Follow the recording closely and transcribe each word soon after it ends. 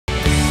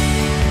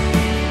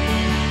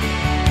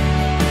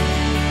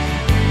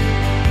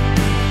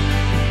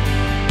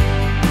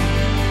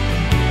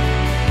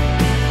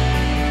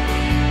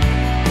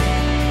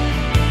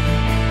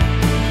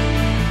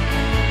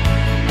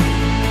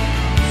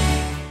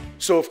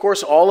So, of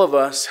course, all of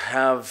us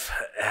have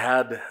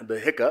had the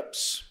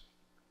hiccups.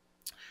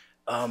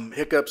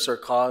 Hiccups are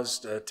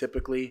caused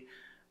typically,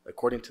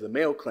 according to the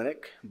Mayo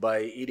Clinic,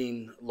 by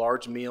eating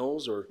large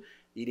meals or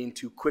eating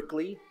too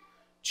quickly,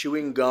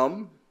 chewing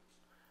gum,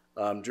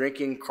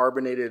 drinking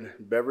carbonated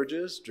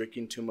beverages,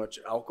 drinking too much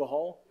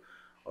alcohol,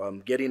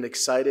 getting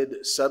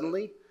excited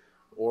suddenly,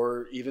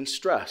 or even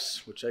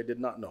stress, which I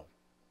did not know.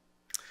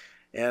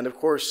 And of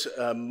course,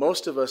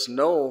 most of us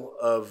know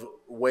of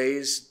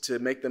ways to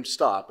make them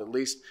stop. At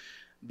least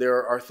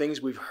there are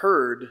things we've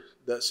heard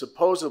that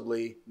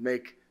supposedly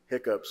make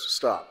hiccups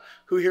stop.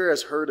 Who here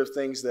has heard of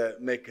things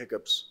that make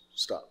hiccups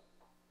stop?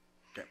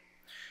 Okay.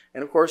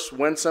 And of course,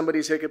 when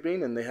somebody's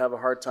hiccuping and they have a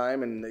hard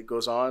time and it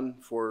goes on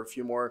for a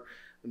few more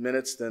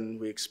minutes than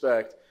we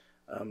expect,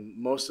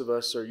 most of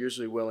us are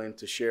usually willing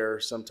to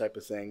share some type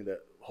of thing that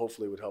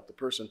hopefully would help the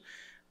person,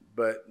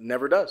 but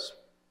never does.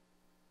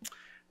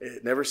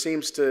 It never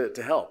seems to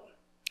help.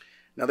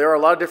 Now, there are a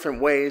lot of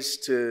different ways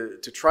to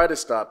try to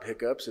stop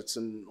hiccups. It's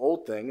an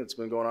old thing. It's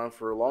been going on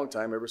for a long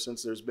time, ever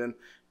since there's been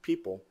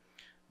people.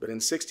 But in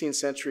 16th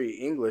century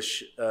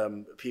English,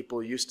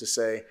 people used to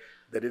say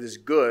that it is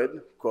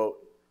good,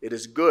 quote, "It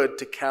is good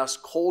to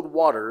cast cold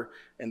water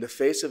in the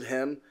face of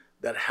him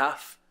that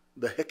hath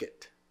the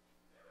hicket."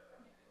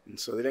 And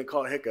so they didn't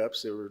call it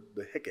hiccups, they were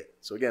the hicket.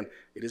 So again,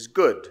 it is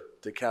good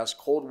to cast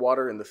cold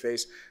water in the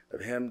face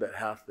of him that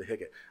hath the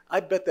hicket. I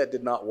bet that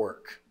did not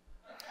work,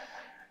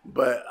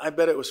 but I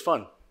bet it was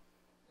fun.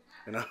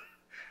 You know,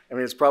 I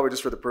mean, it's probably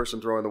just for the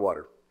person throwing the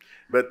water.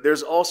 But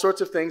there's all sorts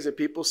of things that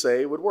people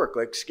say would work,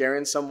 like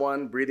scaring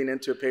someone, breathing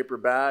into a paper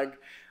bag,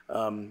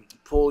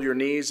 pull your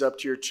knees up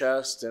to your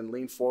chest and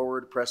lean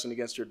forward, pressing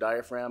against your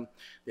diaphragm.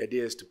 The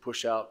idea is to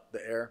push out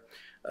the air.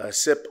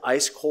 Sip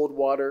ice cold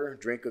water,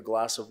 drink a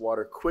glass of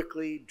water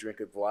quickly, drink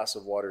a glass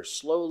of water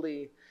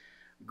slowly,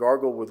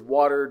 gargle with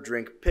water,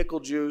 drink pickle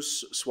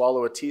juice,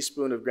 swallow a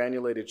teaspoon of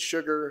granulated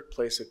sugar,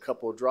 place a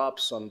couple of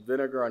drops on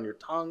vinegar on your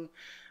tongue,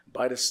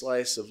 bite a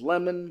slice of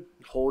lemon,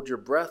 hold your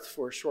breath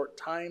for a short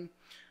time,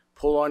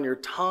 pull on your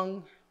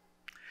tongue,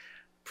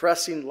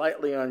 pressing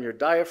lightly on your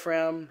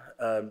diaphragm,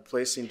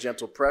 placing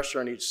gentle pressure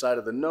on each side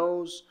of the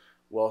nose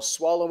while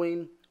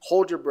swallowing.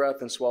 Hold your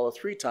breath and swallow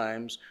 3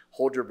 times.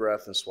 Hold your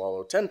breath and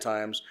swallow 10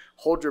 times.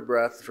 Hold your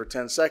breath for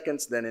 10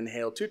 seconds, then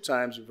inhale 2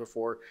 times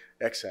before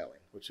exhaling,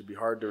 which would be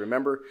hard to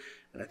remember,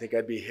 and I think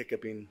I'd be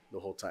hiccuping the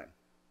whole time.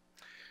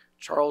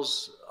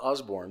 Charles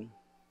Osborne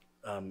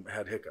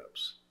had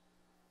hiccups,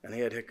 and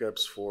he had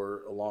hiccups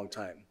for a long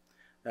time.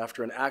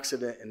 After an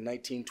accident in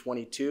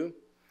 1922,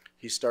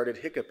 he started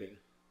hiccuping.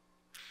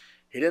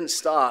 He didn't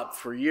stop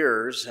for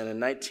years, and in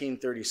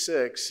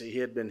 1936, he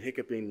had been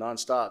hiccuping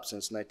nonstop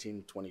since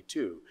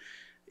 1922.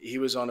 He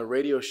was on a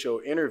radio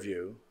show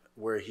interview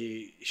where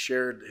he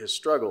shared his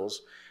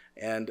struggles,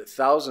 and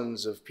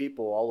thousands of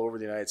people all over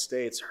the United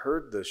States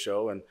heard the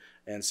show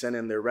and sent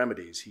in their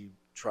remedies. He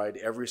tried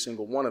every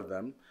single one of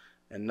them,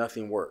 and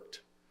nothing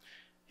worked.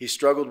 He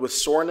struggled with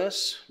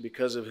soreness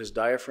because of his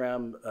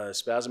diaphragm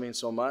spasming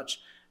so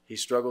much. He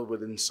struggled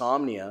with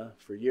insomnia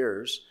for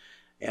years,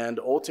 and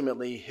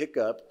ultimately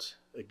hiccuped,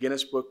 a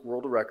Guinness Book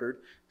World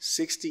Record,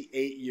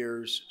 68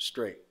 years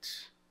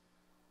straight.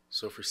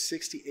 So for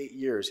 68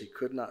 years, he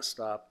could not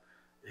stop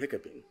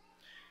hiccuping.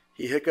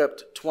 He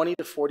hiccuped 20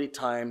 to 40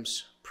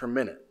 times per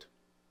minute.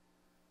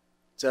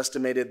 It's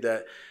estimated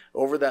that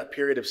over that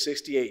period of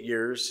 68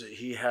 years,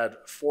 he had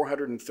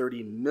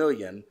 430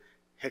 million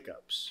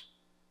hiccups.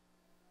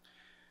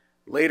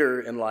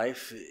 Later in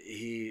life,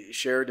 he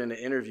shared in an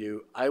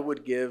interview, "I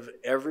would give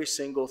every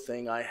single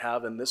thing I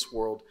have in this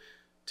world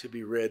to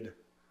be rid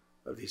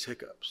of these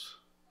hiccups."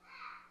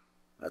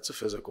 That's a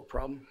physical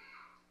problem.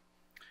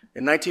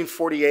 In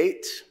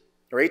 1848,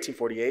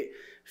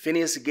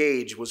 Phineas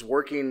Gage was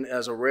working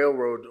as a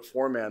railroad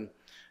foreman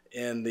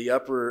in the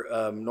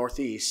upper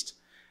Northeast,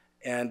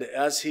 and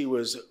as he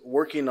was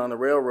working on the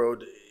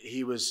railroad,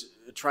 he was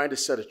trying to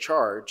set a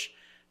charge.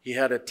 He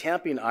had a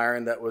tamping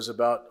iron that was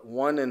about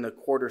 1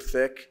 1/4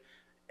 thick,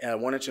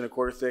 1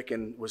 1/4 inch thick,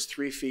 and was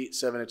 3 feet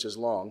 7 inches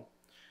long.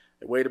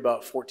 It weighed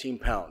about 14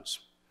 pounds.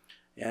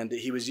 And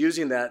he was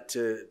using that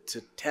to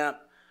tamp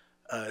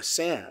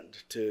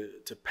sand,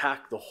 to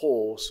pack the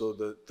hole so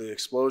that the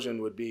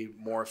explosion would be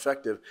more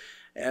effective.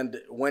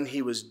 And when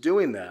he was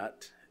doing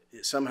that,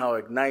 it somehow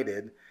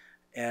ignited,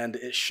 and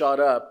it shot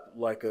up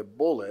like a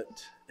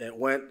bullet. It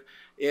went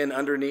in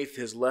underneath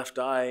his left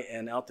eye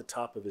and out the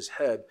top of his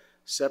head,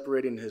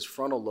 separating his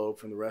frontal lobe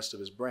from the rest of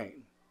his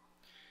brain.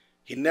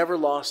 He never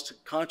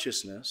lost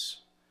consciousness.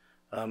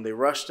 They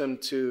rushed him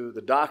to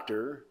the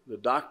doctor. The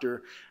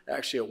doctor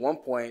actually at one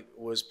point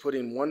was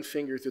putting one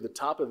finger through the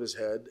top of his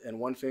head and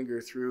one finger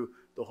through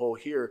the hole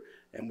here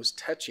and was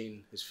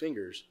touching his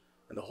fingers.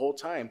 And the whole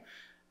time,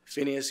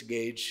 Phineas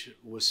Gage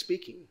was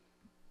speaking.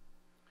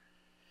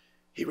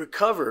 He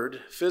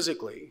recovered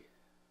physically,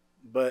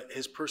 but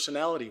his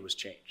personality was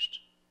changed.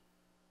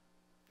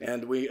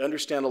 And we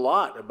understand a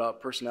lot about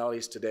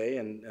personalities today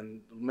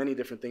and many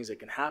different things that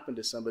can happen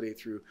to somebody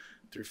through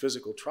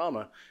physical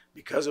trauma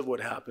because of what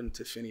happened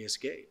to Phineas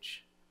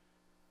Gage.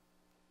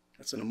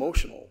 That's an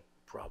emotional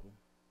problem.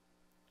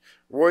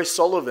 Roy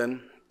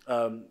Sullivan,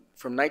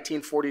 from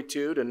 1942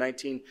 to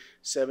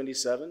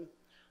 1977,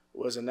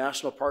 was a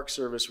National Park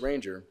Service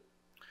ranger.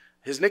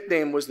 His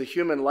nickname was the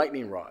Human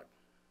Lightning Rod.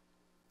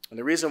 And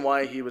the reason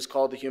why he was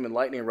called the Human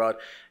Lightning Rod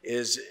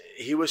is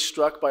he was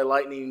struck by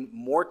lightning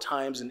more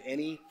times than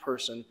any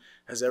person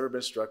has ever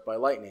been struck by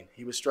lightning.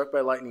 He was struck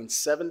by lightning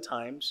 7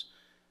 times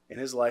in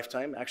his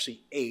lifetime,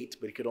 actually 8,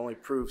 but he could only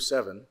prove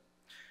 7,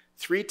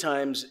 3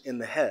 times in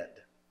the head.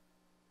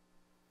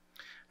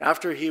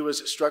 After he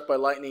was struck by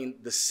lightning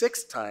the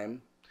 6th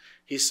time,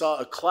 he saw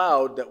a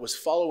cloud that was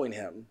following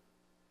him,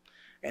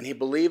 and he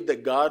believed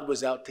that God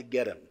was out to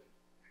get him.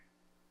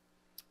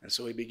 And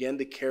so he began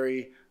to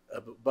carry a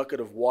bucket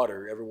of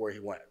water everywhere he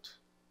went.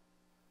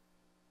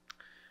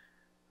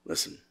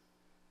 Listen,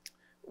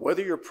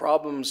 whether your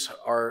problems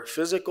are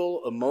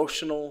physical,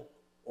 emotional,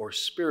 or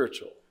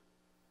spiritual,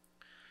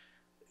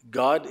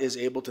 God is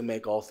able to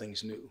make all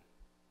things new.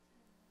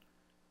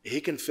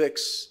 He can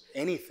fix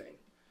anything.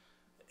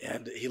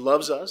 And he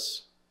loves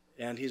us,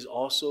 and he's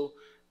also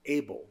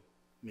able,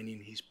 meaning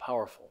he's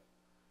powerful.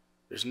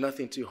 There's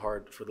nothing too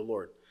hard for the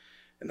Lord.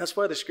 And that's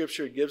why the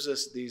scripture gives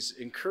us these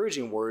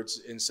encouraging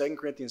words in 2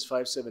 Corinthians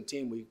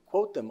 5:17. We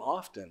quote them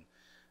often,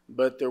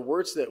 but they're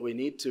words that we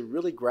need to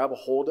really grab a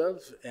hold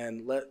of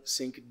and let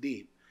sink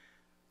deep.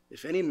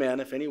 If any man,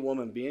 if any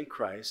woman be in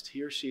Christ,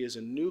 he or she is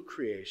a new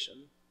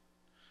creation,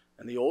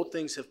 and the old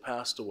things have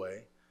passed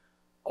away,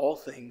 all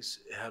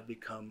things have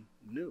become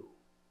new.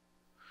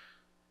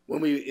 When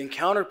we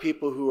encounter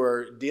people who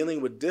are dealing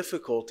with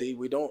difficulty,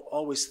 we don't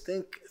always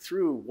think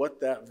through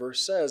what that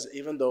verse says,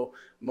 even though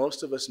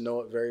most of us know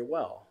it very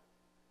well.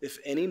 If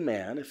any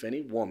man, if any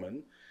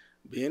woman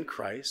be in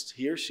Christ,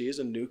 he or she is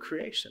a new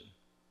creation.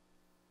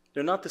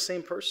 They're not the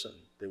same person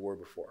they were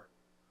before.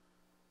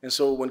 And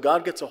so when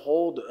God gets a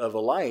hold of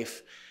a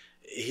life,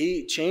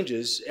 he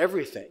changes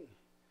everything.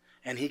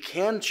 And he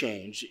can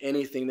change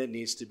anything that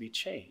needs to be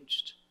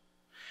changed.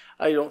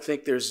 I don't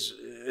think there's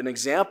an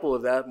example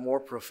of that more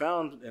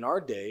profound in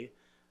our day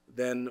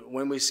than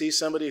when we see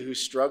somebody who's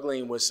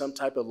struggling with some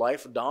type of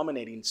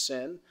life-dominating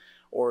sin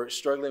or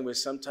struggling with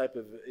some type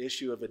of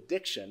issue of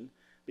addiction,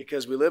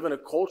 because we live in a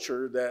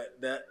culture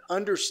that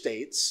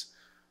understates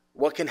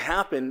what can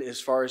happen as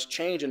far as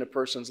change in a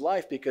person's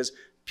life, because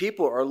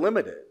people are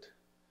limited.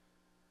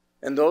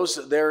 And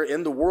those there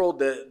in the world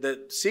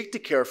that seek to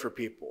care for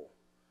people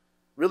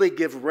really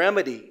give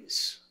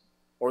remedies,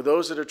 or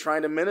those that are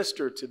trying to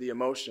minister to the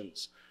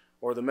emotions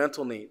or the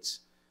mental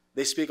needs.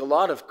 They speak a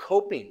lot of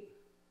coping,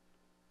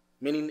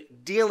 meaning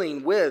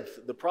dealing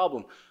with the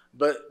problem,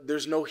 but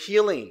there's no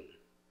healing.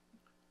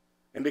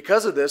 And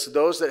because of this,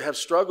 those that have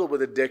struggled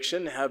with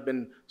addiction have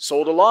been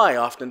sold a lie,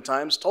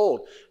 oftentimes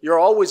told, you're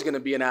always going to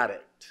be an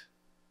addict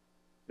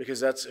because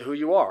that's who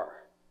you are.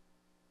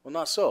 Well,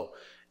 not so.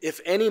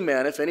 If any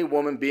man, if any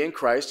woman be in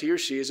Christ, he or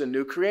she is a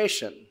new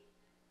creation.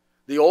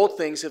 The old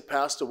things have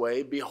passed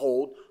away.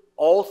 Behold,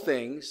 all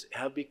things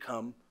have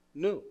become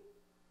new.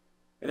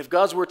 And if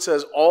God's word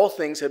says all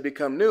things have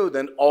become new,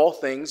 then all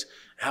things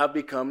have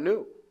become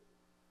new.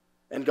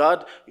 And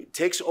God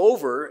takes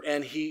over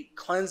and he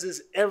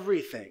cleanses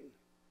everything.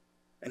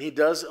 And he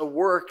does a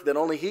work that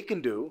only he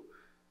can do,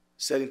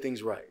 setting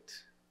things right.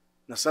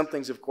 Now, some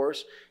things, of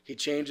course, he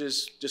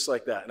changes just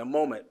like that in a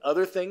moment.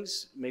 Other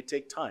things may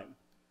take time.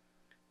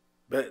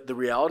 But the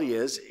reality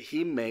is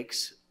he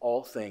makes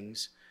all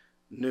things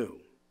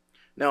new.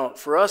 Now,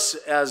 for us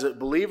as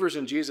believers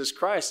in Jesus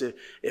Christ,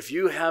 if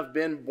you have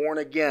been born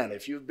again,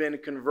 if you've been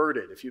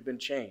converted, if you've been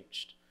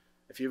changed,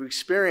 if you've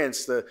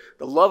experienced the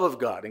love of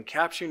God and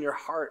capturing your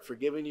heart,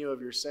 forgiving you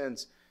of your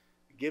sins,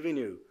 giving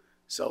you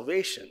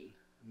salvation,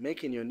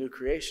 making you a new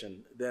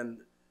creation, then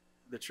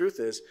the truth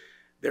is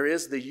there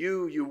is the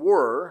you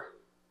were,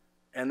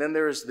 and then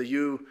there is the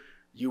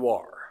you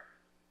are.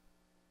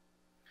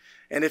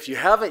 And if you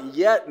haven't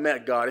yet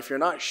met God, if you're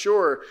not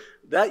sure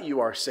that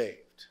you are saved,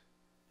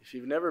 if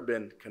you've never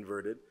been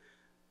converted,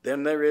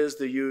 then there is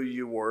the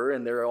you were,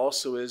 and there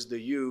also is the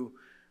you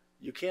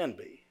can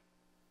be.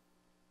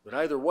 But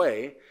either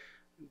way,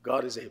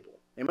 God is able.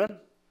 Amen?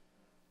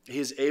 He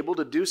is able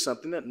to do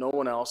something that no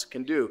one else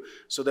can do,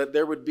 so that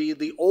there would be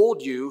the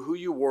old you, who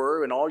you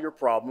were, and all your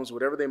problems,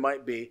 whatever they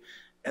might be,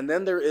 and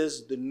then there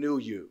is the new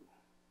you,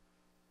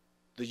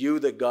 the you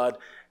that God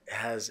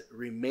has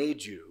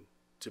remade you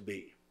to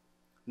be.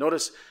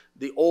 Notice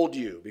the old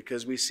you,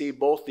 because we see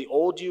both the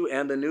old you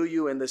and the new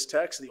you in this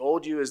text. The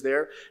old you is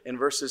there in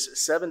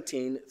verses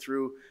 17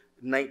 through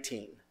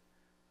 19.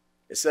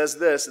 It says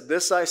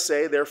this I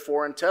say,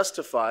 therefore, and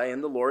testify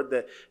in the Lord,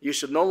 that you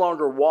should no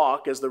longer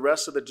walk as the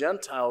rest of the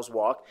Gentiles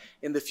walk,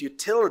 in the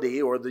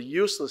futility or the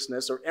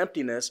uselessness or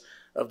emptiness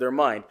of their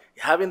mind,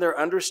 having their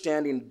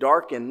understanding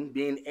darkened,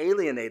 being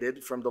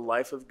alienated from the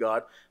life of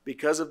God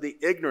because of the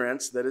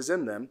ignorance that is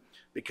in them,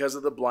 because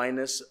of the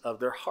blindness of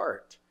their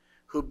heart,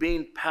 who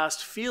being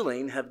past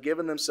feeling have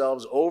given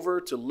themselves over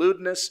to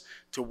lewdness,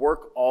 to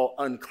work all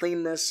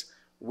uncleanness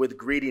with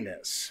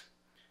greediness.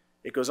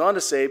 It goes on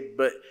to say,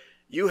 but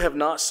you have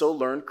not so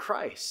learned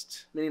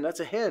Christ. Meaning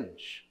that's a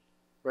hinge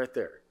right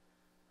there.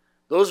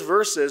 Those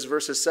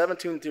verses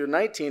 17 through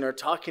 19, are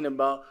talking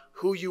about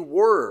who you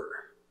were.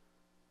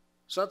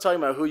 It's not talking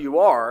about who you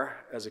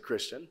are as a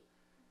Christian.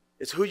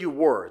 It's who you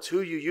were. It's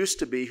who you used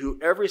to be, who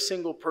every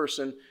single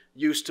person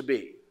used to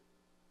be.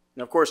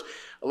 Now, of course,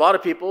 a lot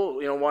of people,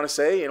 want to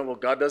say, well,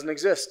 God doesn't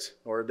exist,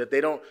 or that they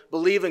don't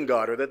believe in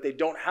God, or that they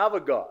don't have a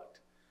God.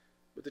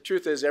 But the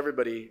truth is,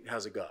 everybody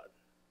has a God.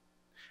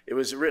 It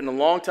was written a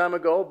long time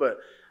ago, but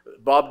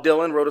Bob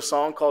Dylan wrote a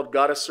song called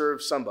 "Gotta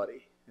Serve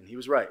Somebody," and he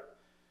was right.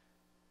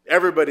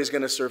 Everybody's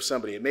going to serve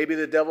somebody. It may be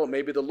the devil, it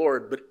may be the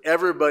Lord, but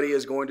everybody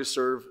is going to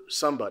serve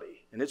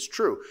somebody. And it's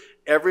true.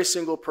 Every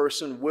single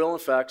person will, in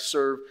fact,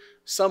 serve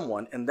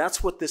someone. And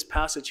that's what this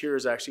passage here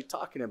is actually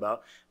talking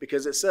about,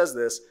 because it says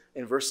this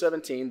in verse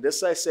 17,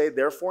 "This I say,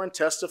 therefore, and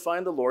testify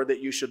in the Lord, that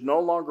you should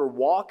no longer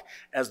walk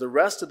as the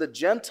rest of the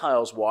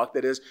Gentiles walk."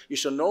 That is, you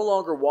shall no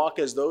longer walk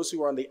as those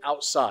who are on the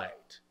outside,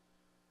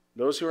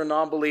 those who are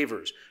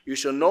non-believers. "You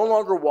shall no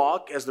longer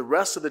walk as the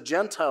rest of the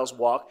Gentiles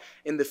walk,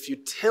 in the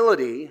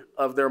futility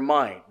of their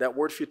mind." That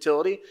word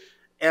futility,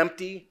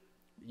 empty,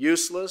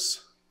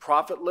 useless,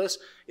 profitless,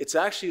 it's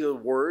actually the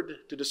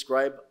word to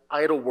describe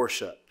idol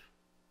worship.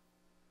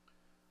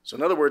 So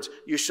in other words,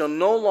 you shall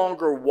no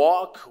longer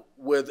walk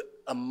with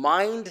a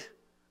mind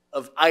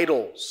of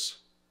idols,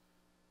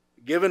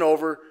 given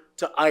over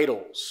to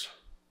idols.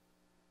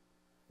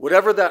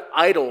 Whatever that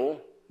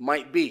idol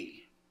might be.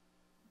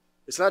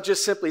 It's not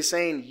just simply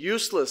saying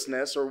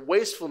uselessness or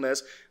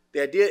wastefulness.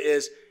 The idea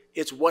is,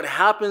 it's what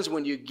happens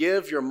when you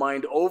give your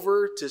mind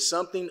over to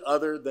something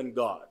other than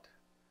God.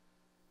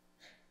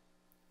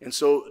 And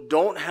so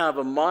don't have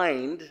a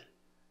mind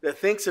that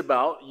thinks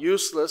about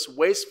useless,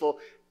 wasteful,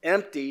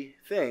 empty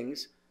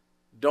things.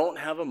 Don't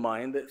have a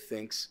mind that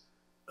thinks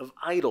of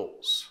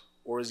idols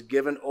or is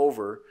given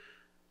over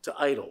to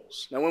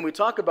idols. Now, when we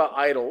talk about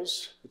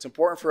idols, it's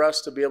important for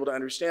us to be able to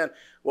understand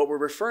what we're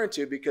referring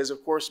to, because,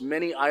 of course,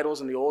 many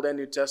idols in the Old and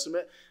New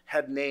Testament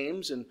had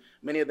names, and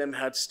many of them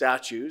had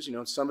statues.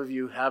 Some of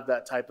you have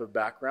that type of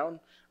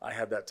background. I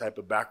have that type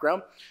of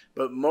background.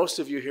 But most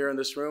of you here in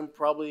this room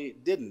probably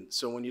didn't.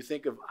 So when you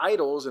think of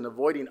idols and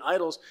avoiding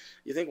idols,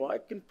 you think, well, I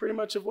can pretty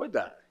much avoid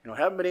that. I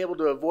haven't been able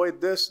to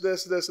avoid this,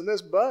 and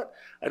this, but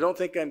I don't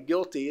think I'm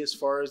guilty as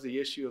far as the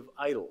issue of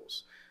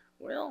idols.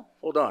 Well,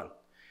 hold on.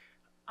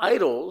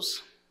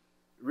 Idols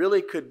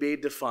really could be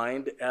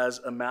defined as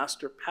a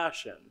master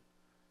passion.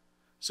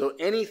 So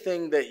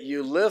anything that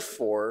you live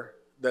for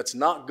that's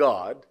not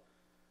God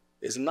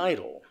is an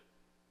idol.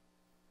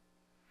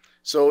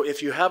 So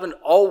if you haven't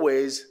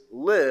always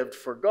lived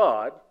for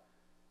God,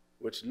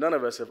 which none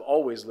of us have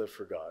always lived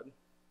for God,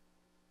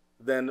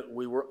 then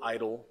we were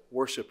idol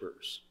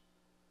worshipers.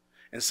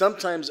 And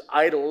sometimes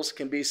idols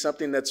can be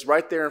something that's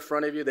right there in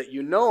front of you that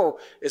you know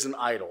is an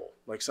idol,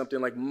 like something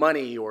like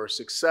money or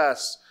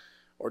success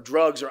or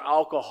drugs or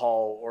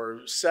alcohol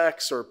or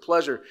sex or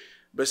pleasure.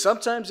 But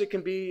sometimes it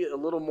can be a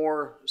little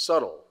more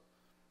subtle.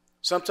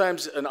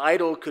 Sometimes an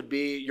idol could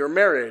be your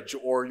marriage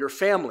or your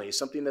family,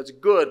 something that's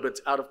good but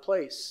it's out of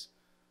place.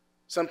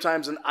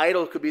 Sometimes an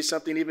idol could be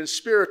something even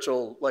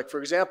spiritual, like, for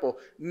example,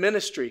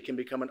 ministry can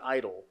become an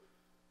idol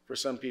for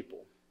some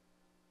people.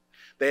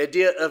 The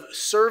idea of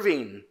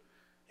serving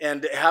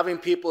and having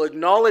people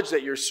acknowledge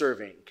that you're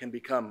serving can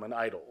become an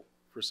idol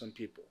for some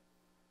people.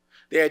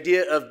 The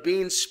idea of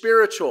being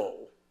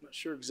spiritual, I'm not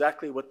sure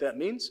exactly what that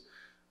means,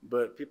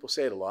 but people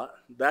say it a lot,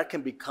 that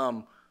can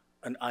become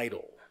an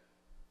idol.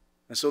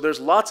 And so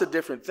there's lots of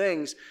different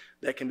things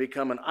that can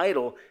become an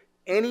idol.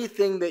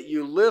 Anything that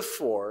you live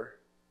for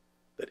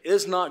that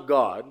is not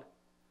God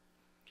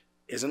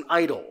is an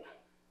idol.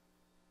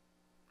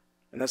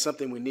 And that's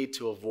something we need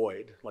to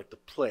avoid, like the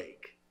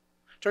plague.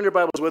 Turn your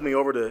Bibles with me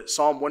over to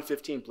Psalm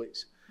 115,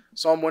 please.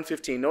 Psalm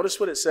 115. Notice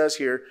what it says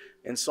here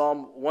in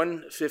Psalm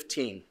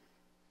 115.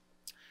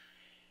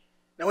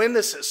 Now, in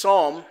this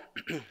psalm,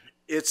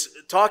 it's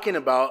talking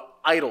about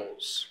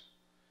idols,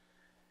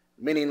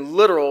 meaning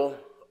literal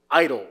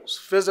idols,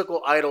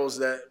 physical idols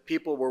that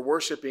people were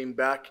worshiping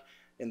back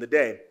in the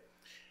day.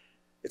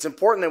 It's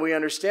important that we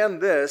understand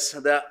this,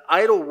 that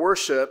idol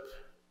worship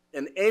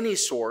in any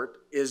sort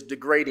is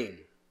degrading.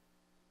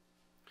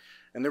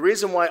 And the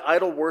reason why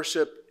idol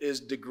worship is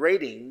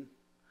degrading,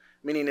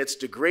 meaning it's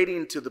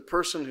degrading to the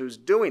person who's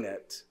doing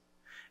it,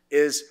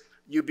 is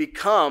you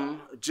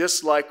become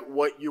just like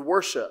what you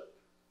worship.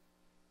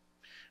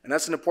 And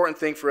that's an important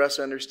thing for us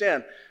to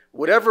understand.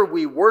 Whatever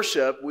we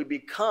worship, we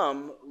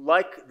become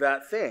like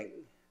that thing.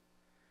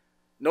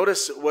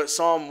 Notice what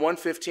Psalm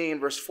 115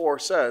 verse 4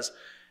 says.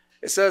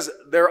 It says,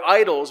 their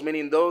idols,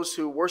 meaning those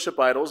who worship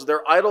idols,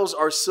 their idols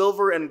are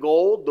silver and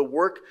gold, the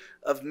work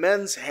of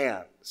men's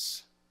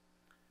hands.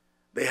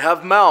 They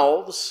have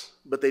mouths,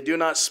 but they do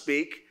not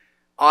speak.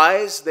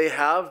 Eyes they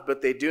have,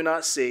 but they do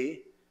not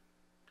see.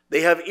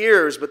 They have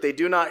ears, but they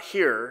do not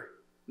hear.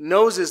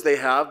 Noses they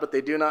have, but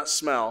they do not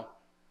smell.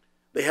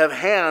 They have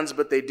hands,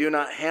 but they do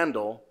not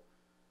handle.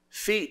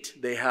 Feet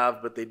they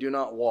have, but they do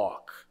not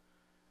walk.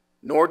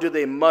 Nor do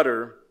they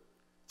mutter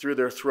through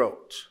their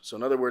throat. So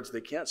in other words, they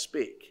can't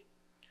speak.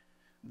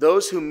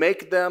 Those who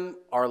make them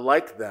are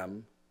like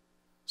them,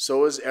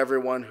 so is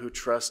everyone who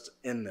trusts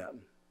in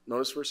them.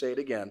 Notice verse 8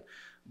 again.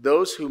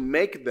 Those who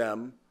make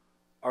them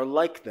are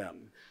like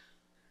them.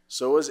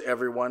 So is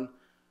everyone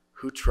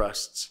who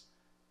trusts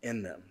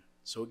in them.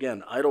 So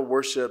again, idol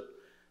worship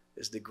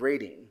is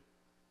degrading.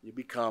 You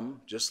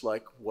become just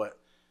like what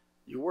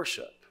you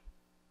worship.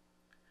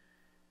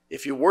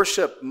 If you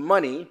worship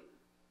money,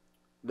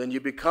 then you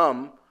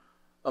become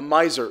a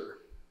miser.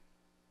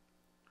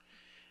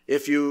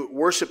 If you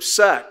worship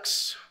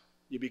sex,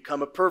 you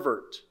become a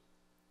pervert.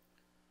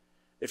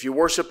 If you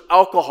worship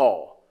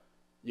alcohol,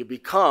 you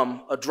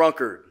become a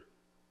drunkard.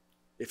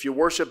 If you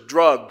worship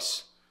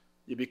drugs,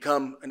 you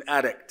become an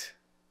addict.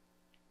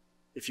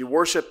 If you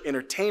worship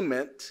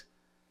entertainment,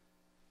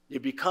 you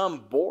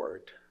become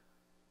bored.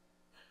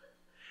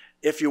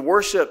 If you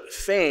worship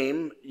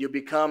fame, you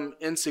become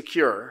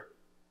insecure.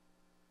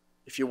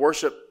 If you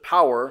worship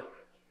power,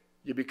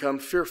 you become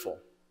fearful.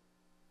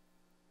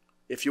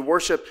 If you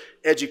worship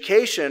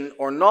education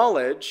or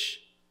knowledge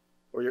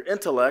or your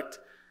intellect,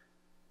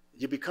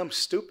 you become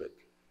stupid.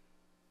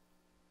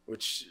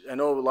 Which I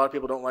know a lot of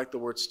people don't like the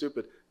word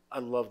stupid. I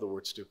love the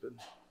word stupid.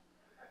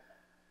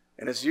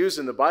 And it's used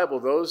in the Bible.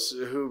 Those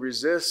who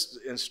resist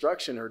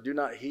instruction or do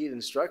not heed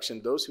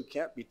instruction, those who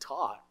can't be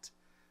taught,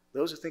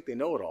 those who think they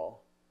know it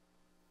all,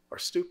 are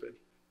stupid.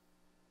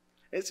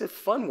 It's a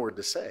fun word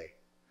to say.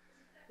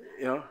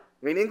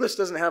 English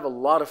doesn't have a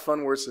lot of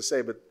fun words to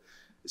say, but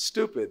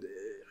stupid,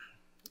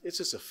 it's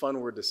just a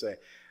fun word to say.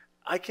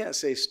 I can't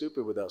say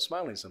stupid without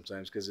smiling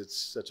sometimes because it's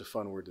such a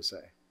fun word to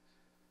say.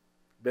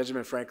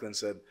 Benjamin Franklin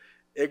said,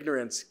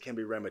 ignorance can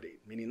be remedied,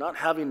 meaning not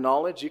having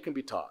knowledge, you can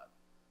be taught.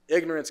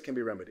 Ignorance can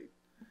be remedied,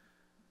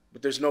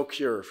 but there's no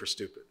cure for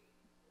stupid.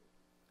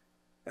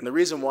 And the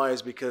reason why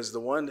is because the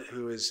one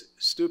who is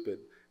stupid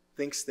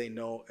thinks they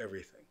know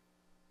everything.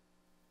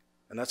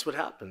 And that's what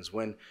happens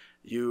when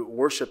you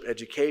worship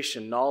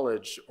education,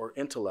 knowledge, or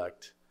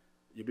intellect.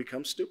 You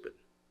become stupid.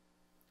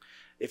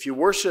 If you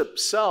worship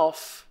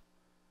self,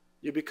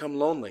 you become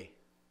lonely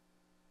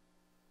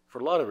for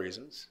a lot of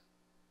reasons.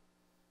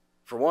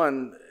 For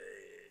one,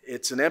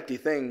 it's an empty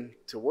thing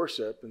to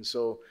worship, and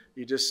so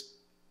you just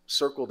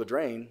circle the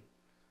drain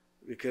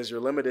because you're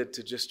limited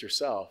to just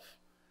yourself.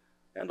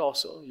 And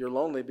also, you're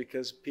lonely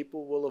because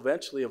people will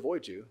eventually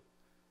avoid you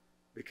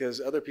because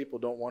other people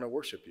don't want to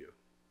worship you.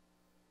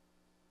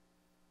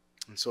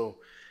 And so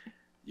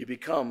you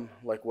become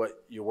like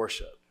what you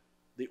worship.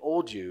 The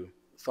old you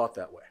thought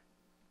that way.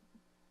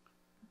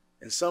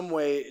 In some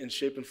way, in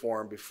shape and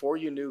form, before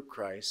you knew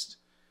Christ,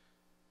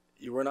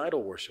 you were an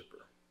idol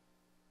worshiper.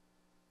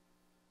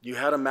 You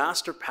had a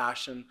master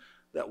passion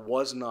that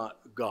was not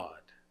God.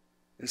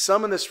 And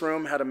some in this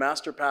room had a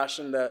master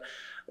passion that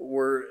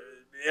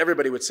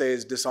everybody would say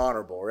is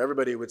dishonorable, or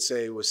everybody would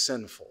say was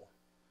sinful.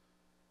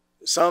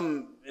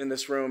 Some in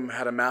this room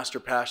had a master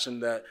passion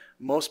that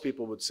most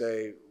people would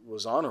say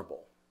was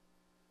honorable.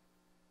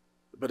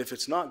 But if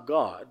it's not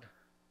God,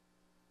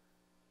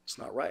 it's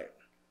not right.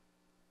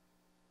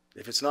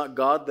 If it's not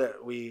God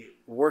that we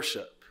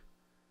worship,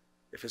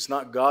 if it's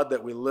not God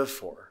that we live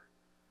for,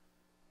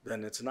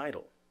 then it's an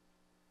idol.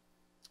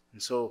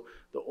 And so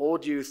the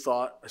old you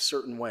thought a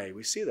certain way.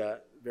 We see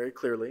that very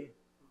clearly.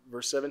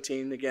 Verse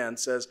 17 again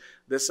says,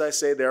 "This I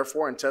say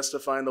therefore and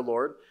testify in the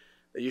Lord,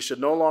 that you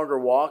should no longer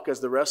walk as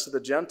the rest of the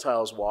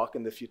Gentiles walk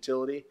in the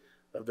futility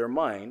of their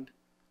mind."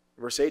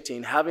 Verse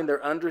 18, "Having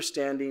their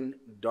understanding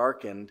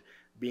darkened,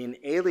 being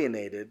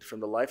alienated from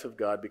the life of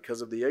God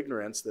because of the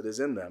ignorance that is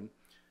in them,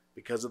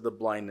 because of the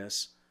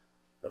blindness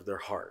of their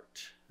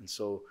heart." And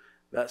so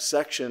that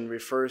section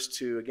refers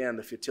to, again,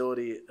 the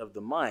futility of the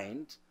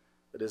mind.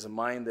 That is a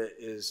mind that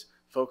is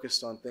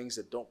focused on things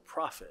that don't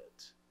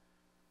profit.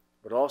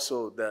 But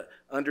also that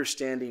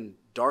understanding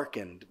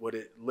darkened. What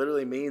it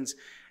literally means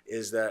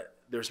is that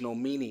there's no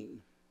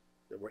meaning,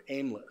 that we're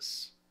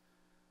aimless.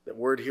 That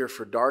word here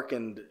for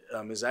darkened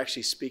is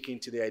actually speaking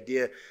to the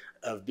idea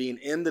of being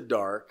in the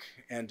dark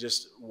and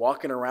just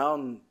walking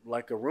around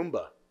like a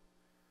Roomba.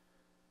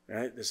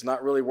 Right? It's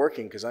not really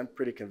working because I'm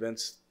pretty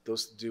convinced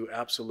those do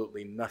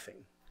absolutely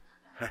nothing.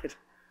 Right?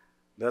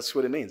 That's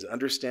what it means.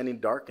 Understanding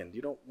darkened.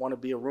 You don't want to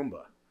be a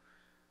Roomba.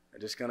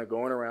 And just kind of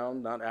going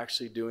around, not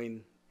actually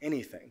doing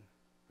anything,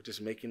 but just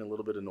making a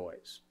little bit of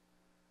noise.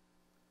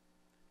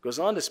 Goes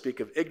on to speak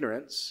of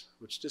ignorance,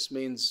 which just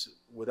means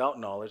without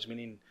knowledge,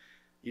 meaning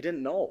you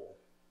didn't know.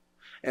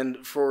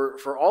 And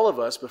for all of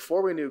us,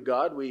 before we knew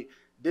God, we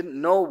didn't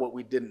know what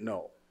we didn't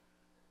know.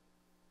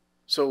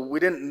 So we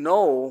didn't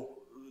know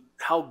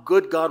how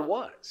good God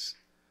was.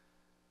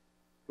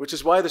 Which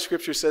is why the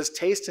scripture says,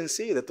 "Taste and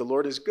see that the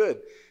Lord is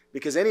good."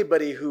 Because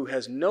anybody who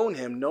has known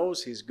him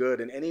knows he's good,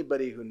 and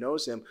anybody who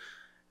knows him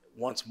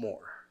wants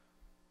more.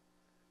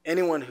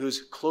 Anyone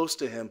who's close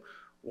to him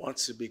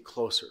wants to be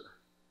closer.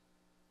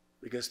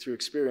 Because through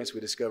experience we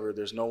discover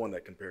there's no one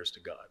that compares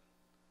to God.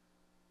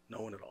 No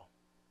one at all.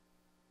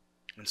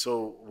 And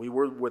so we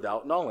were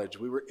without knowledge.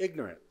 We were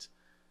ignorant.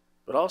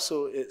 But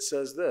also it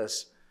says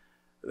this,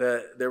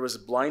 that there was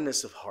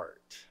blindness of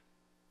heart.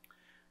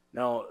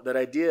 Now, that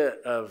idea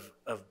of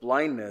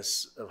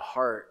blindness of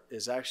heart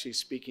is actually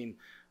speaking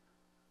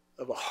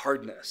of a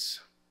hardness.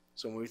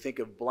 So when we think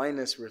of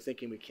blindness, we're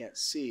thinking we can't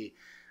see.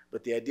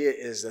 But the idea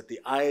is that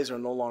the eyes are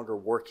no longer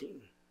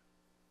working.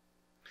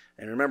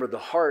 And remember, the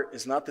heart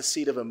is not the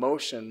seat of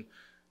emotion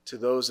to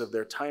those of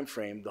their time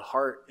frame. The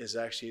heart is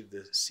actually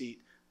the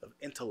seat of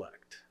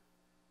intellect.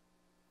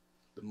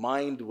 The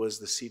mind was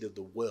the seat of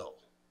the will.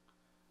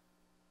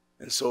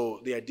 And so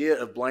the idea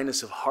of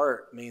blindness of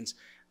heart means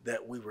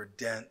that we were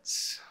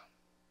dense.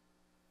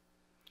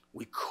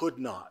 We could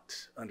not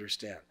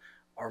understand.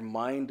 Our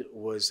mind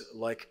was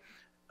like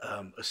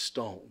a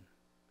stone.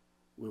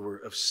 We were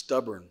of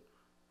stubborn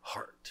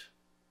heart.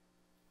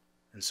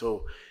 And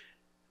so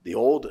the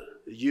old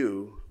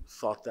you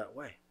thought that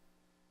way.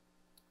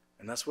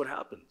 And that's what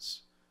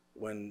happens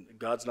when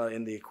God's not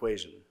in the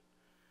equation.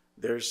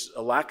 There's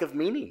a lack of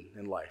meaning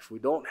in life. We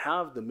don't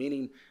have the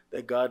meaning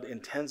that God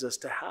intends us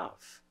to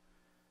have.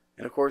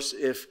 And of course,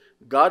 if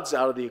God's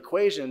out of the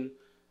equation,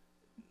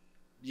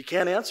 you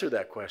can't answer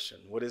that question.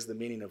 What is the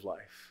meaning of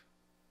life?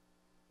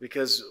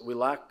 Because we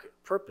lack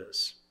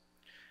purpose.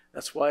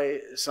 That's why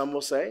some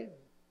will say,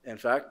 in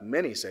fact,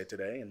 many say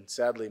today, and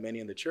sadly many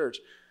in the church,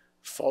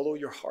 follow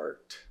your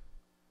heart.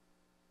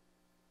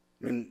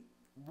 I mean,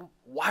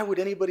 why would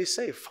anybody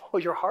say, follow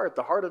your heart?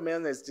 The heart of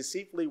man is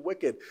deceitfully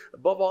wicked.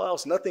 Above all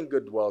else, nothing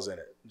good dwells in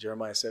it.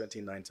 Jeremiah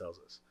 17:9 tells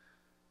us.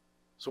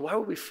 So why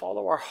would we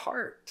follow our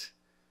heart?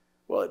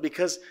 Well,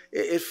 because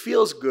it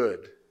feels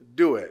good.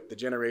 Do it, the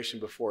generation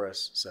before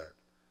us said.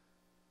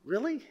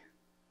 Really?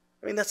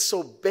 I mean, that's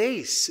so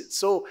base. It's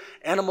so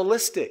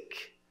animalistic.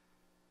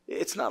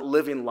 It's not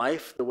living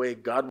life the way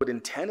God would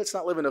intend. It's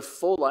not living a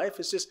full life.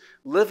 It's just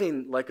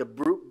living like a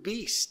brute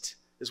beast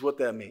is what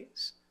that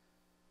means.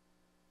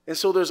 And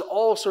so there's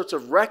all sorts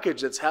of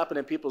wreckage that's happened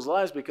in people's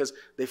lives because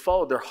they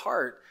followed their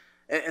heart.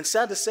 And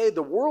sad to say,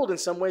 the world in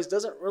some ways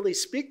doesn't really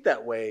speak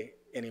that way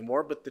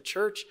anymore, but the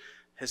church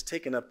has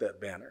taken up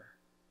that banner.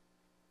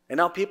 And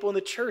now people in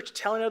the church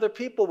telling other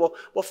people,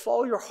 well,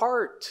 follow your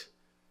heart.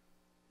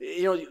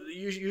 You know,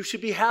 you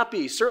should be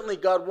happy. Certainly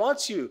God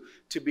wants you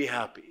to be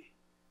happy.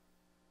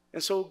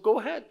 And so go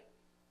ahead.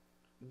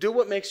 Do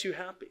what makes you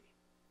happy.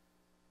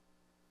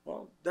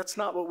 Well, that's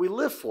not what we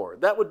live for.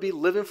 That would be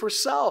living for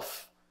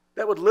self.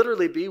 That would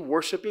literally be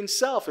worshiping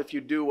self if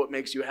you do what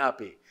makes you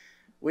happy.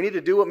 We need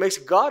to do what makes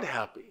God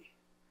happy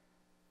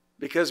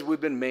because we've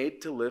been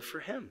made to live for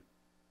Him.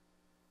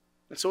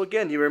 And so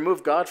again, you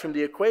remove God from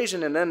the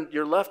equation and then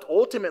you're left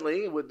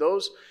ultimately with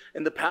those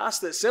in the past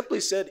that simply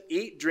said,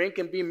 eat, drink,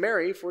 and be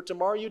merry, for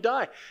tomorrow you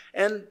die.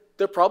 And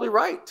they're probably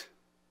right.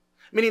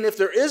 Meaning if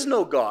there is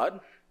no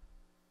God,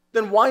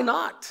 then why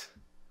not?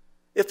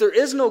 If there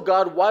is no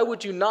God, why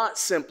would you not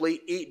simply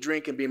eat,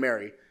 drink, and be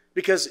merry?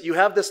 Because you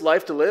have this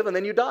life to live and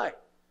then you die.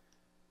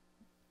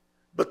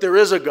 But there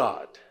is a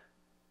God.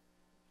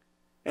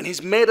 And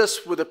He's made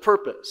us with a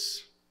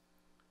purpose.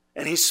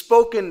 And He's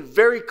spoken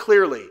very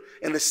clearly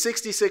in the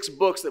 66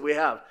 books that we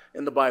have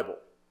in the Bible.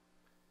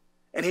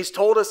 And He's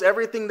told us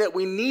everything that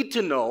we need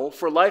to know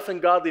for life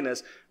and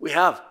godliness. We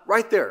have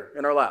right there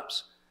in our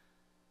laps.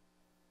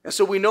 And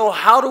so we know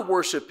how to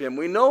worship Him.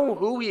 We know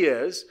who He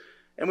is.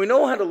 And we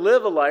know how to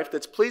live a life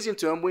that's pleasing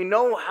to Him. We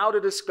know how to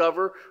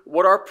discover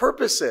what our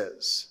purpose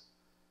is.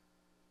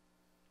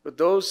 But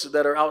those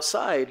that are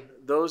outside,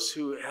 those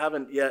who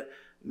haven't yet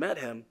met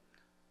Him,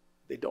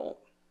 they don't.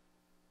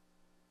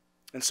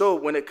 And so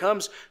when it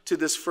comes to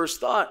this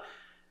first thought,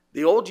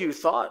 the old you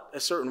thought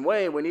a certain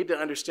way. We need to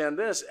understand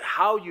this.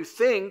 How you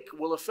think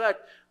will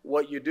affect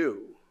what you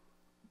do.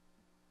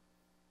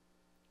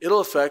 It'll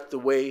affect the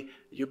way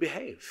you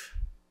behave.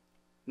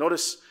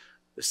 Notice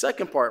the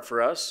second part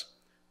for us.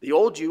 The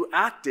old you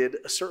acted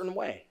a certain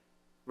way.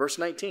 Verse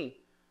 19.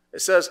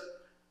 It says,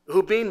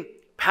 who being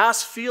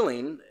past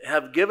feeling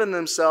have given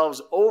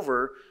themselves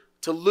over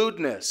to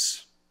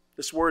lewdness.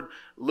 This word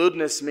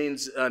lewdness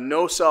means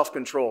no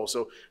self-control.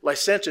 So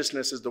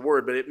licentiousness is the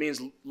word, but it means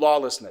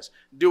lawlessness.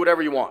 Do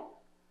whatever you want.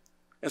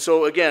 And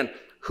so again,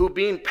 who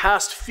being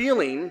past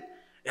feeling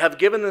have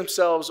given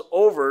themselves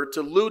over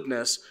to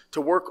lewdness,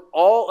 to work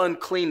all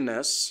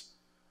uncleanness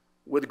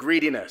with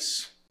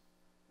greediness.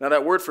 Now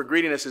that word for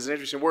greediness is an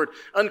interesting word.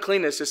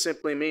 Uncleanness just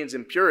simply means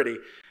impurity.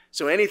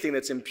 So anything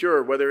that's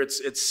impure, whether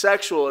it's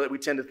sexual that we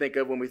tend to think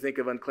of when we think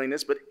of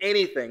uncleanness, but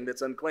anything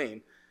that's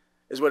unclean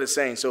is what it's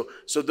saying. So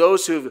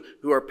those who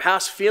are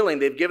past feeling,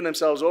 they've given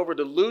themselves over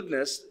to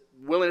lewdness,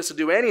 willingness to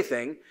do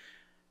anything,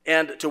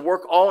 and to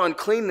work all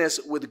uncleanness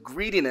with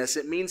greediness.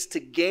 It means to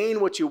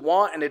gain what you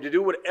want and to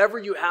do whatever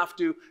you have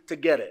to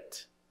get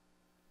it.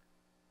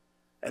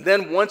 And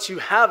then once you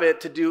have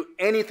it, to do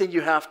anything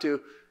you have to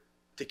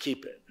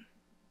keep it.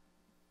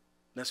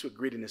 That's what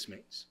greediness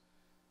means.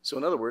 So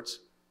in other words,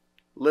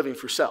 living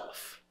for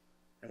self.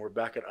 And we're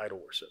back at idol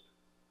worship.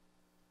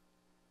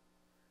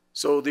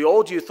 So the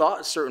old you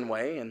thought a certain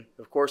way, and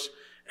of course,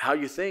 how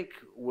you think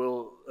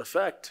will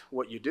affect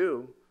what you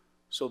do.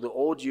 So the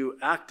old you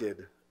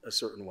acted a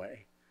certain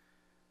way.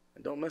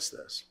 And don't miss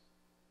this.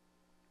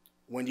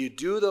 When you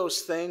do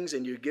those things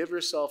and you give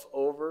yourself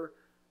over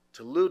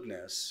to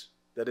lewdness,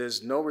 that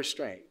is no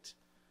restraint,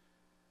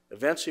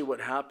 eventually what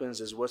happens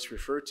is what's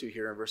referred to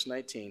here in verse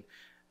 19.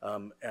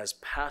 as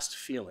past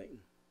feeling.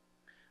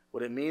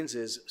 What it means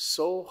is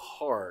so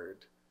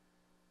hard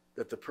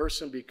that the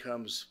person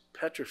becomes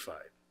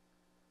petrified.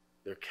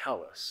 They're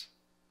callous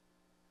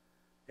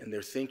in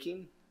their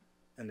thinking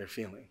and their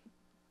feeling.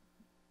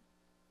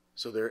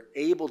 So they're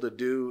able to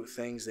do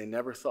things they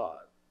never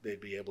thought they'd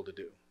be able to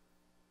do.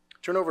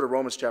 Turn over to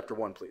Romans chapter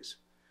 1, please.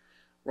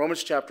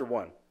 Romans chapter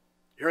 1.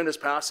 Here in this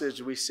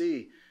passage, we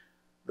see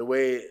the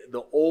way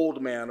the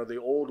old man or the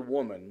old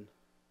woman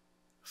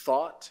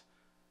thought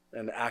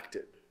and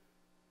acted.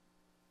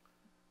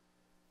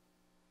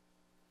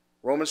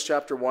 Romans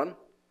chapter 1.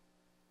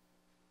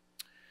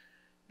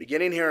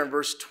 Beginning here in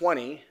verse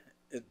 20,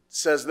 it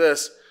says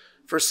this,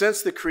 "For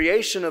since the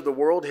creation of the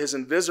world, his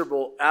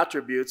invisible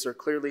attributes are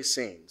clearly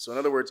seen." So in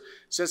other words,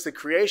 since the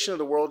creation of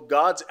the world,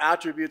 God's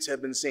attributes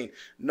have been seen.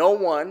 No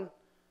one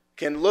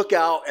can look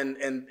out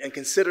and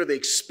consider the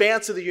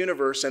expanse of the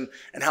universe and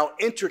how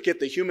intricate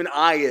the human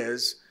eye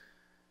is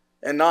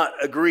and not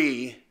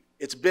agree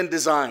it's been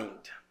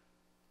designed.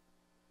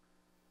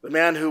 The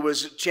man who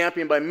was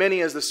championed by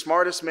many as the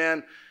smartest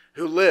man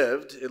who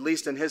lived, at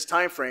least in his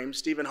time frame,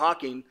 Stephen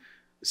Hawking,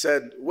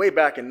 said way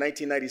back in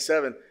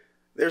 1997,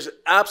 there's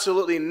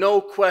absolutely no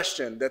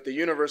question that the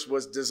universe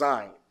was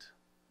designed.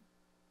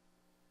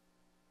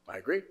 I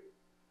agree.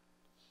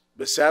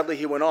 But sadly,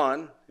 he went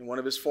on in one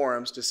of his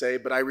forums to say,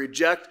 but I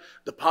reject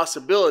the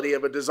possibility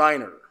of a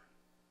designer.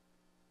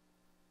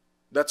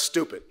 That's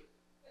stupid.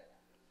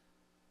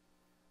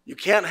 You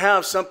can't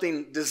have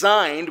something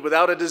designed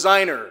without a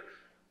designer.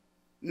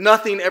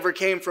 Nothing ever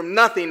came from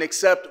nothing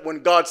except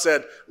when God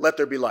said, let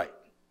there be light.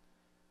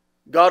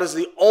 God is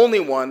the only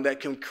one that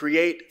can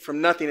create from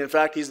nothing. In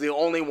fact, he's the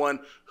only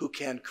one who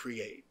can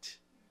create.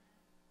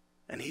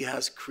 And he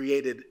has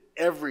created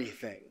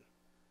everything.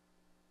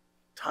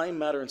 Time,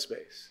 matter, and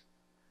space.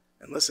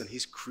 And listen,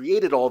 he's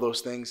created all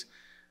those things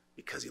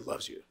because he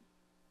loves you.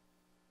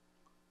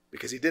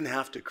 Because he didn't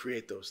have to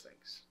create those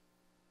things.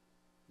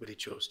 But he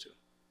chose to.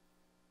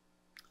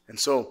 And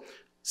so,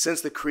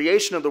 since the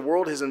creation of the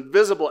world, his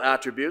invisible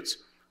attributes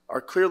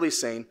are clearly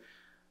seen,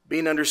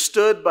 being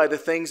understood by the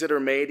things that are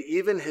made,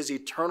 even his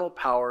eternal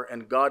power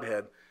and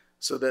Godhead,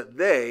 so that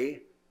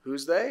they,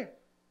 who's they?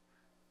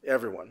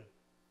 Everyone.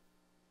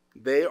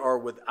 They are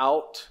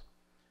without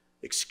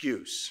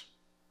excuse.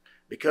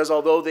 Because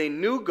although they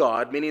knew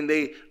God, meaning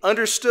they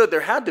understood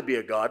there had to be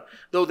a God,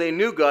 though they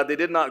knew God, they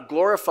did not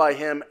glorify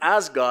him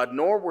as God,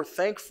 nor were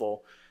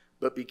thankful,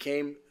 but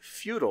became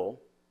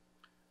futile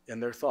in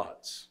their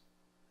thoughts.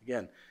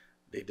 Again,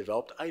 they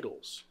developed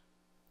idols.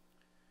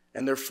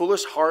 And their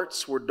foolish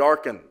hearts were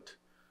darkened.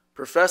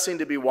 Professing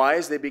to be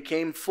wise, they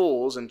became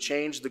fools and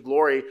changed the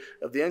glory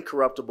of the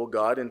incorruptible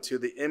God into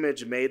the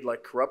image made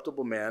like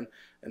corruptible man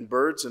and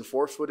birds and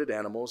four-footed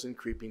animals and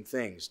creeping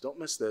things. Don't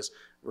miss this.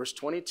 Verse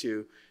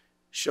 22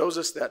 shows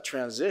us that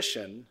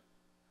transition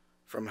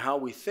from how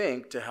we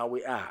think to how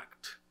we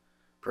act.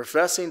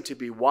 Professing to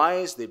be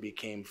wise, they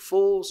became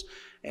fools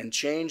and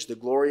changed the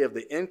glory of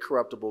the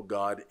incorruptible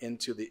God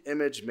into the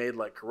image made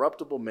like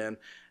corruptible men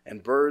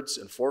and birds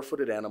and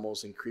four-footed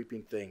animals and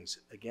creeping things.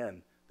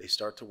 Again, they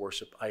start to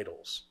worship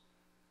idols.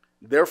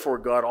 Therefore,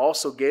 God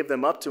also gave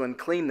them up to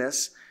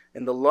uncleanness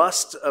in the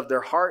lust of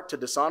their heart to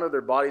dishonor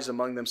their bodies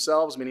among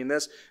themselves, meaning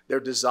this, their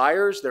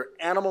desires, their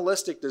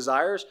animalistic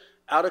desires,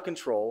 out of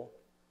control,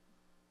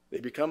 they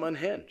become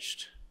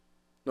unhinged.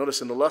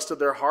 Notice, in the lust of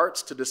their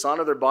hearts to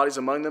dishonor their bodies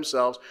among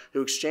themselves,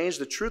 who exchanged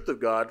the truth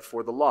of God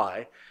for the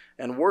lie,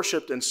 and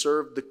worshipped and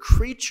served the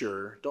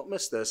creature. Don't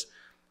miss this.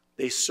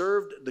 They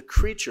served the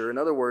creature. In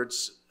other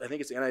words, I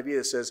think it's the NIV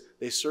that says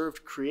they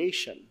served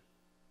creation.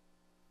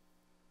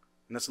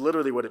 And that's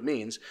literally what it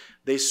means.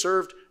 They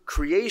served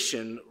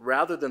creation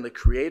rather than the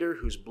Creator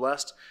who's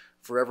blessed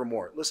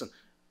forevermore. Listen,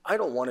 I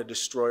don't want to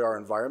destroy our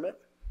environment.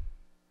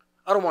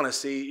 I don't want to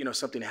see,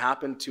 something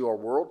happen to our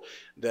world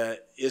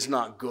that is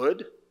not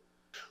good.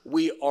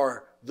 We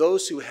are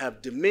those who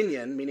have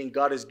dominion, meaning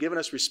God has given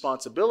us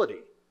responsibility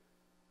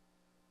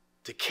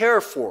to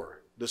care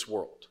for this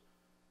world.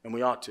 And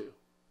we ought to.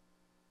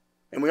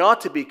 And we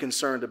ought to be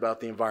concerned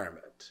about the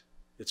environment.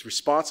 It's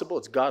responsible,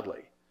 it's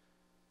godly.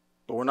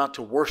 But we're not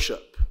to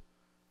worship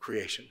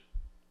creation.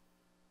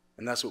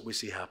 And that's what we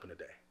see happen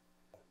today.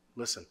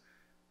 Listen,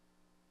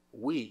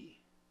 we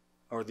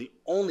are the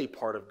only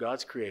part of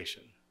God's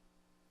creation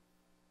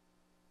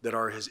that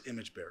are his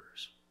image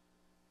bearers.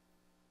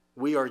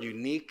 We are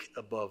unique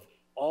above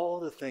all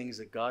the things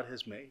that God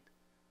has made.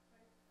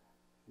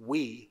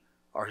 We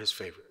are his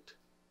favorite.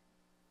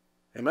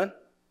 Amen?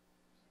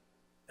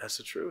 That's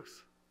the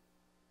truth.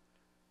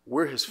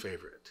 We're his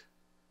favorite.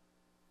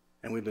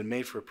 And we've been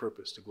made for a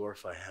purpose to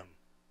glorify him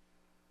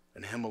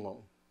and him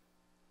alone.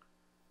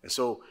 And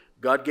so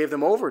God gave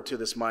them over to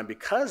this mind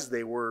because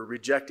they were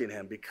rejecting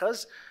him,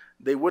 because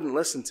they wouldn't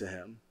listen to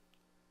him.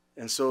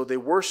 And so they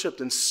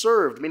worshiped and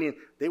served, meaning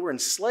they were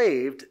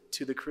enslaved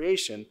to the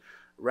creation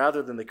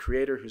rather than the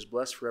Creator who's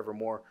blessed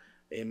forevermore.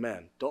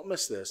 Amen. Don't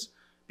miss this.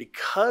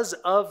 Because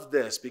of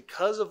this,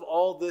 because of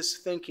all this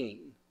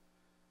thinking,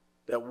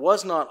 that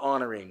was not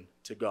honoring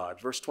to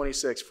God. Verse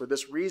 26, for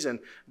this reason,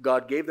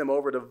 God gave them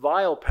over to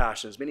vile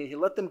passions, meaning he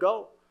let them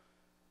go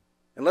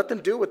and let them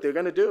do what they're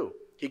going to do.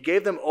 He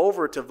gave them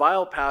over to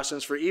vile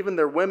passions, for even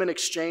their women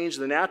exchanged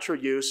the natural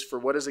use for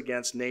what is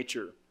against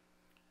nature.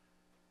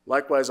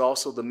 Likewise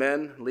also the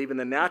men, leaving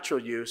the natural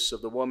use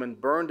of the woman,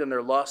 burned in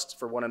their lust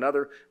for one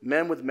another,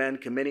 men with men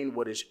committing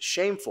what is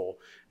shameful,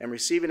 and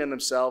receiving in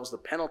themselves the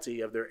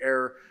penalty of their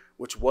error,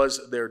 which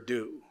was their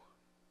due.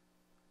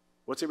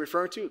 What's it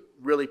referring to?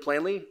 Really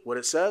plainly, what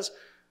it says,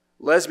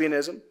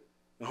 lesbianism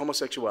and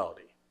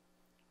homosexuality.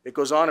 It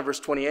goes on in verse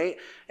 28,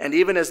 and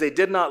even as they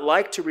did not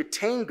like to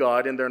retain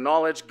God in their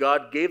knowledge,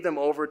 God gave them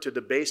over to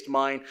debased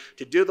mind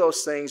to do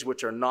those things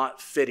which are not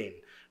fitting.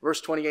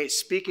 Verse 28,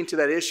 speaking to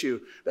that issue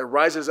that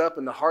rises up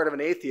in the heart of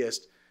an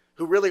atheist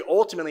who really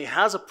ultimately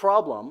has a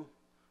problem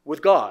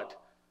with God.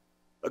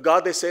 A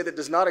God, they say, that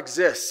does not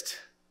exist.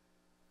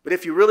 But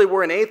if you really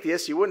were an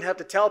atheist, you wouldn't have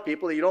to tell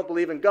people that you don't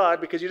believe in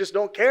God because you just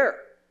don't care.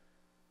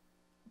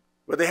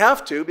 But they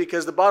have to,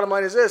 because the bottom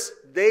line is this: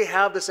 they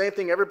have the same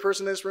thing every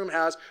person in this room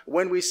has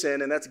when we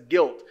sin, and that's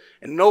guilt.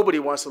 And nobody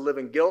wants to live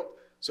in guilt.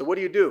 So what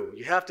do?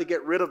 You have to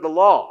get rid of the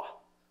law.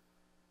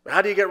 But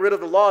how do you get rid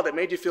of the law that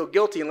made you feel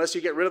guilty unless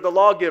you get rid of the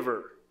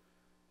lawgiver?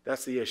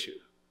 That's the issue.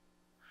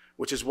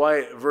 Which is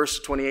why verse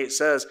 28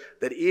 says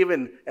that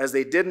even as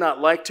they did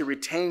not like to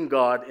retain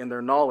God in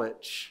their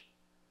knowledge,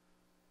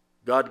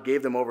 God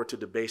gave them over to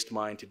debased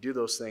mind to do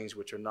those things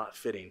which are not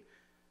fitting,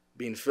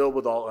 being filled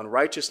with all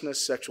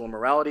unrighteousness, sexual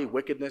immorality,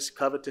 wickedness,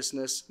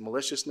 covetousness,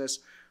 maliciousness,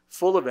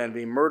 full of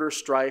envy, murder,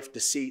 strife,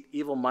 deceit,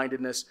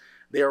 evil-mindedness.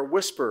 They are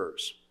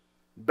whisperers,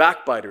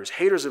 backbiters,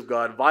 haters of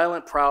God,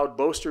 violent, proud,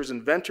 boasters,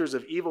 inventors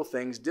of evil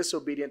things,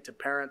 disobedient to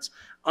parents,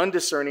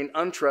 undiscerning,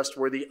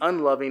 untrustworthy,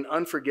 unloving,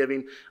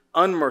 unforgiving,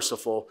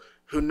 unmerciful,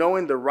 who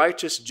knowing the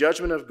righteous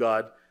judgment of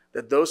God,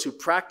 that those who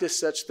practice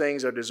such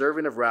things are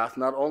deserving of wrath,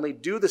 not only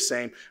do the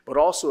same, but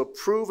also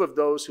approve of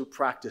those who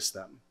practice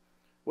them.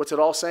 What's it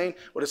all saying?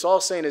 What it's all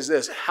saying is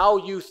this: how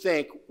you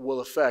think will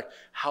affect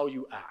how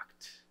you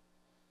act.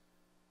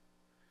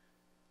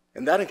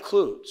 And that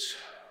includes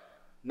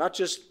not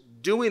just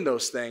doing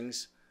those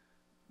things,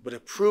 but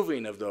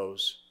approving of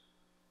those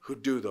who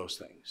do those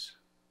things.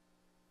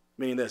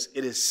 Meaning this: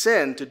 it is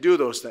sin to do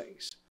those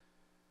things.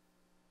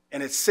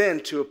 And it's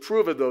sin to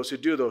approve of those who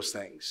do those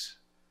things.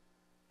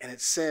 And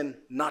it's sin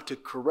not to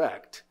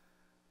correct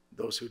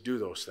those who do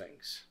those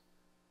things.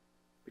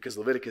 Because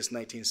Leviticus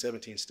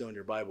 19:17 is still in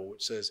your Bible,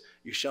 which says,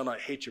 you shall not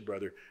hate your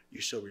brother,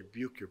 you shall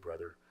rebuke your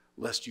brother,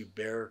 lest you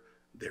bear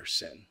their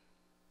sin.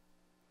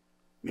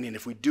 Meaning,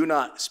 if we do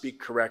not speak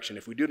correction,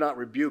 if we do not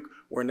rebuke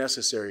where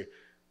necessary,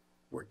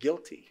 we're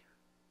guilty.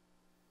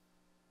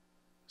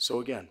 So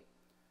again,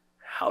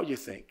 how you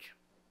think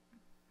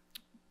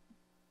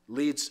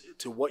leads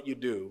to what you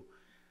do,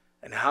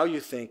 and how you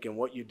think and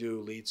what you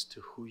do leads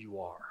to who you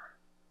are.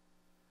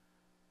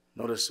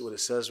 Notice what it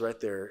says right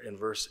there in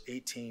verse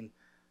 18,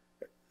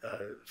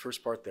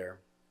 first part there,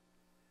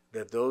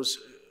 that those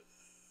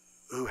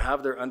who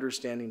have their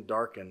understanding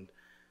darkened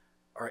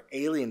are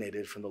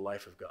alienated from the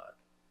life of God.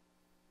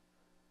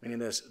 Meaning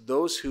this: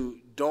 those who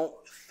don't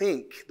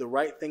think the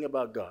right thing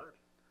about God,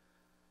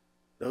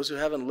 those who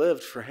haven't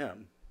lived for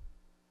him,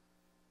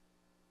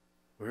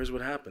 well, here's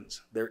what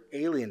happens. They're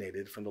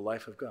alienated from the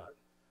life of God.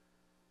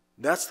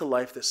 That's the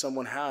life that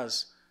someone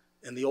has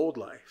in the old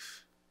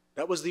life.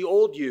 That was the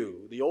old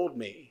you, the old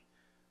me,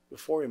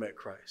 before he met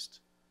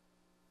Christ.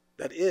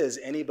 That is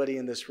anybody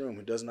in this room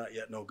who does not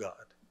yet know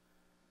God.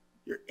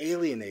 You're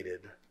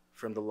alienated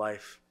from the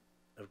life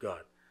of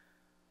God.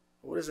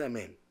 What does that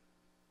mean?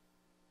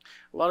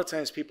 A lot of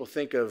times people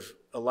think of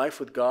a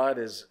life with God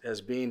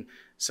as being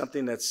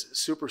something that's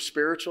super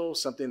spiritual,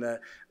 something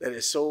that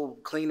is so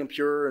clean and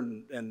pure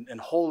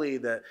and holy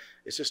that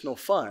it's just no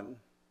fun.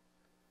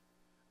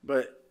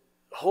 But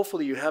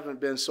hopefully you haven't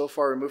been so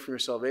far removed from your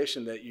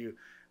salvation that you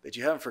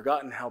haven't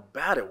forgotten how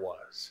bad it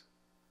was.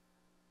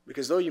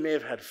 Because though you may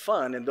have had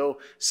fun, and though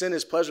sin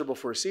is pleasurable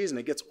for a season,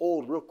 it gets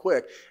old real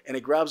quick, and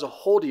it grabs a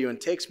hold of you and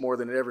takes more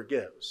than it ever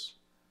gives.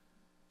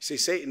 You see,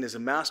 Satan is a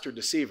master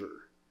deceiver.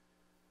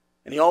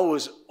 And he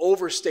always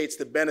overstates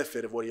the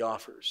benefit of what he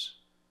offers,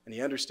 and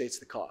he understates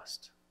the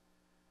cost.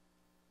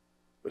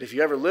 But if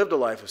you ever lived a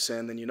life of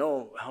sin, then you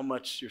know how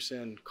much your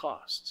sin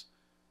costs.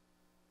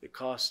 It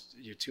costs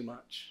you too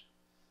much.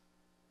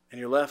 And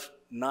you're left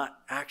not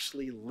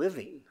actually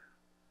living,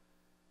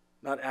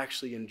 not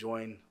actually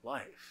enjoying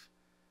life.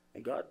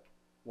 And God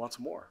wants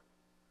more.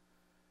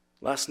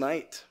 Last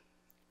night,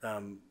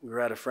 we were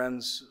at a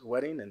friend's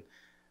wedding,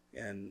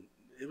 and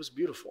it was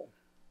beautiful.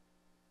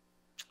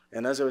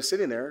 And as I was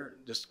sitting there,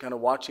 just kind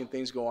of watching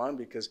things go on,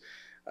 because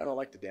I don't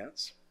like to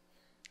dance,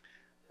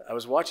 I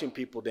was watching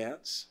people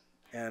dance,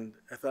 and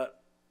I thought,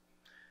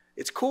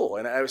 it's cool.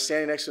 And I was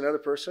standing next to another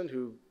person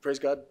who, praise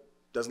God,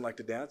 doesn't like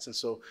to dance. And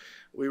so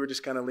we were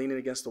just kind of leaning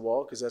against the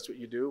wall, because that's what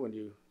you do when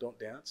you don't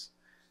dance.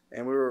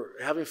 And we were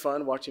having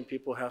fun watching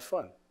people have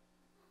fun.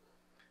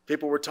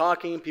 People were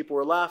talking, people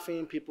were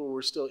laughing, people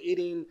were still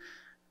eating,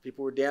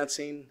 people were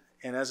dancing.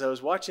 And as I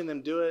was watching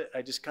them do it,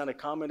 I just kind of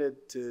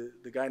commented to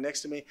the guy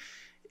next to me,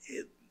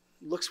 it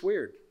looks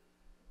weird,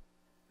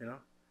 you know,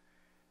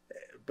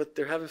 but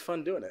they're having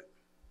fun doing it.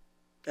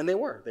 And they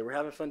were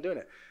having fun doing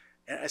it.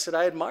 And I said,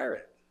 I admire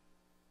it,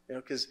 you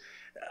know, because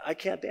I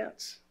can't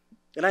dance.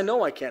 And I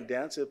know I can't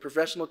dance. A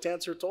professional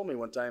dancer told me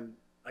one time,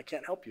 I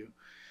can't help you.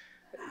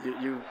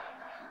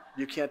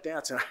 You can't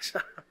dance. And I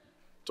said,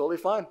 totally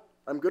fine.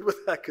 I'm good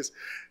with that because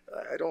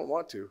I don't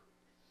want to.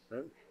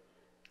 Right?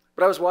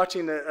 But I was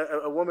watching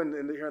a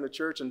woman here in the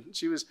church, and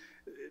she was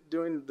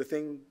doing the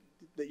thing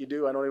that you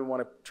do. I don't even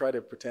want to try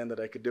to pretend that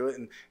I could do it.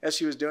 And as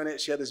she was doing it,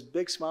 she had this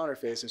big smile on her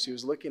face, and she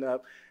was looking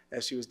up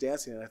as she was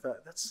dancing. And I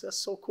thought, that's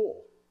so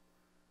cool.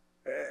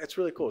 It's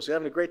really cool. She's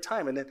having a great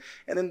time. And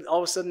then all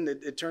of a sudden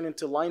it turned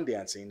into line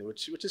dancing,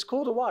 which is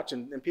cool to watch.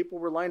 And people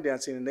were line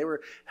dancing, and they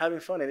were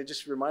having fun. And it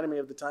just reminded me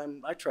of the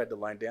time I tried to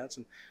line dance,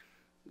 and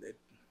it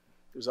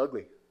was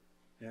ugly.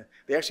 Yeah.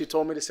 They actually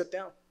told me to sit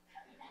down.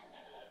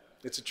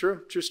 It's a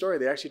true story.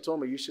 They actually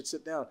told me you should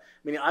sit down.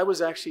 Meaning I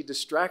was actually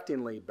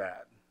distractingly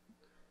bad.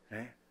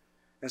 Okay?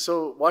 And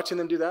so watching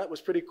them do that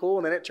was pretty cool.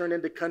 And then it turned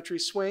into country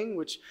swing,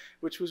 which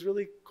was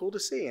really cool to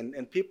see.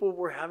 And people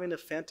were having a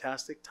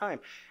fantastic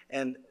time.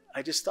 And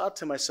I just thought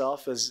to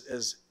myself,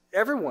 as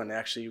everyone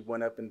actually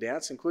went up and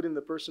danced, including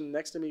the person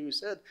next to me who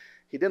said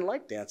he didn't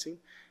like dancing,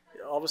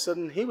 all of a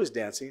sudden he was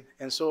dancing.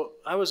 And so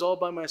I was all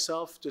by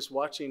myself just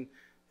watching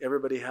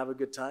everybody have a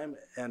good time.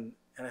 And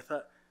I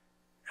thought,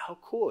 how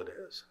cool it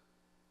is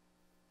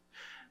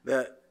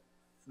that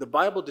the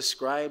Bible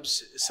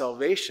describes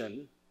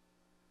salvation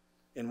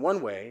in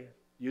one way,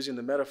 using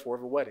the metaphor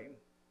of a wedding.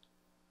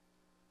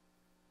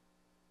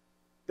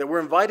 That we're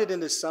invited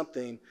into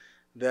something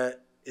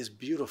that is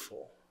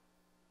beautiful,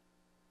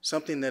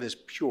 something that is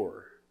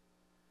pure,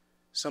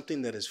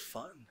 something that is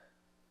fun.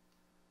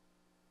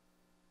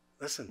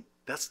 Listen,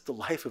 that's the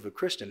life of a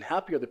Christian.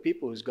 Happy are the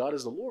people whose God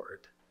is the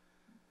Lord.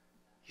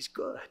 He's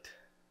good.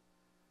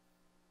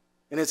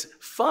 And it's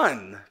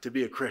fun to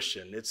be a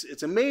Christian.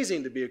 It's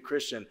amazing to be a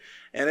Christian.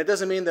 And it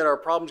doesn't mean that our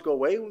problems go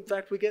away. In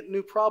fact, we get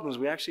new problems.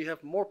 We actually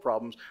have more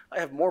problems. I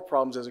have more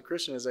problems as a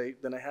Christian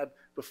than I had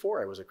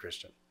before I was a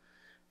Christian.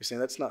 You're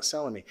saying, that's not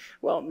selling me.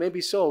 Well,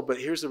 maybe so, but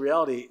here's the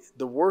reality.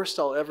 The worst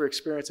I'll ever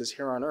experience is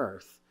here on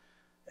earth.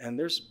 And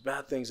there's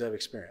bad things I've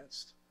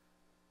experienced.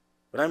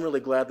 But I'm really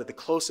glad that the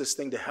closest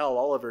thing to hell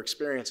I'll ever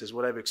experience is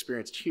what I've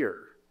experienced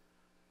here.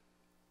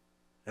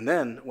 And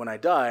then when I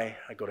die,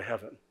 I go to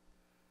heaven.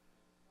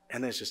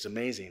 And then it's just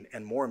amazing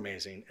and more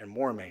amazing and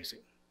more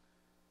amazing.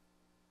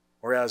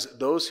 Whereas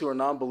those who are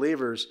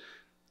non-believers,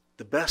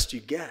 the best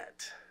you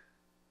get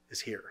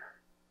is here.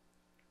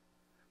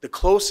 The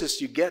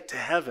closest you get to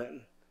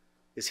heaven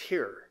is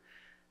here.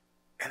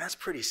 And that's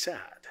pretty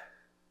sad.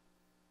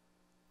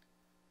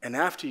 And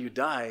after you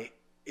die,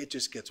 it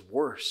just gets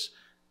worse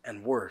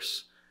and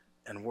worse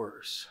and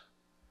worse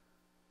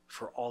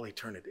for all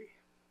eternity.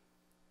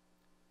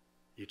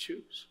 You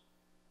choose.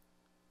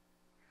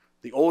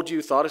 The old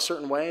you thought a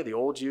certain way. The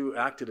old you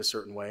acted a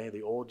certain way.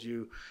 The old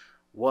you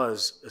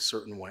was a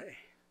certain way.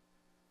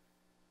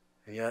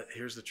 And yet,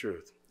 here's the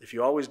truth. If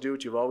you always do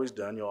what you've always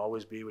done, you'll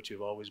always be what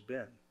you've always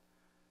been.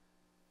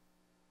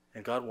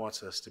 And God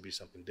wants us to be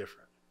something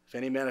different. If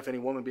any man, if any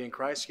woman be in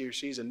Christ, he or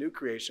she is a new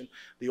creation.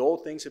 The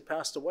old things have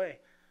passed away.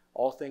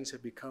 All things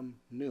have become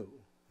new.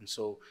 And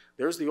so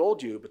there's the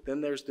old you, but then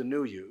there's the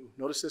new you.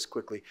 Notice this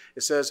quickly.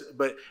 It says,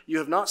 but you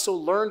have not so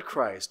learned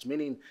Christ,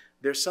 meaning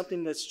there's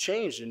something that's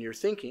changed in your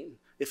thinking,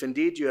 if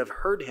indeed you have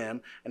heard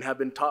him and have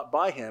been taught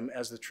by him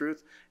as the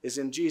truth is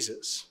in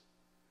Jesus.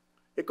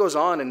 It goes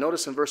on, and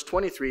notice in verse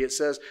 23, it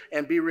says,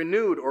 and be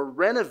renewed or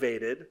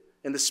renovated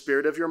in the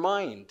spirit of your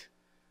mind.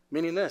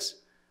 Meaning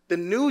this, the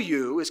new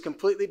you is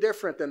completely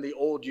different than the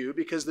old you,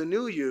 because the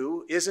new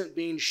you isn't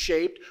being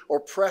shaped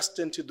or pressed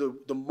into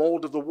the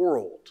mold of the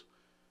world.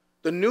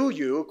 The new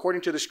you,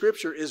 according to the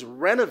scripture, is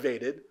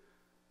renovated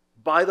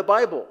by the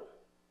Bible.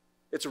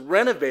 It's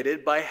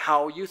renovated by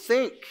how you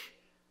think,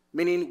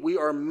 meaning we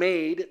are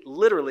made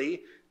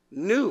literally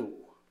new.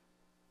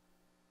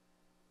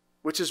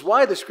 Which is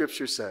why the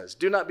scripture says,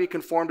 do not be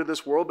conformed to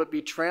this world, but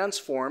be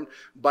transformed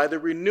by the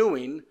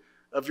renewing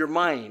of your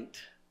mind.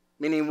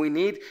 Meaning we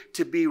need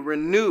to be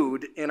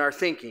renewed in our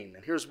thinking.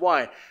 And here's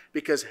why.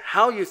 Because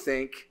how you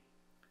think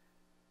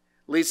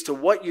leads to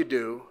what you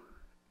do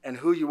and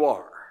who you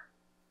are.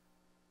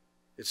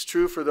 It's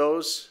true for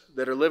those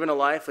that are living a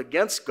life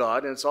against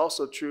God, and it's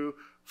also true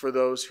for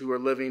those who are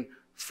living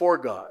for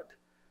God.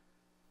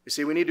 You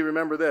see, we need to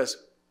remember this.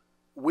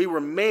 We were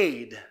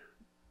made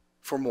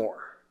for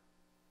more.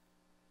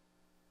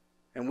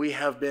 And we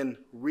have been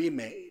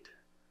remade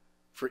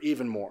for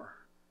even more.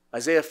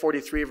 Isaiah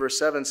 43 verse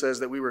 7 says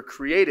that we were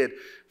created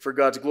for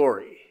God's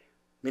glory.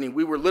 Meaning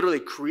we were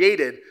literally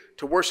created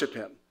to worship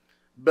him.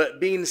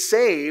 But being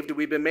saved,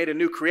 we've been made a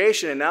new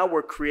creation, and now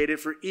we're created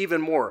for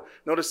even more.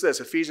 Notice this,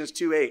 Ephesians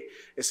 2:8.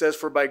 It says,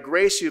 for by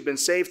grace you've been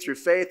saved through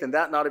faith, and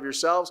that not of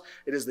yourselves.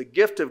 It is the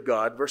gift of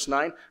God. Verse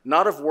 9,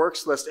 not of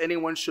works, lest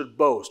anyone should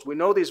boast. We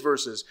know these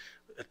verses.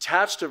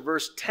 Attached to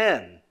verse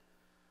 10,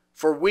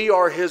 for we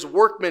are his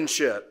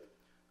workmanship,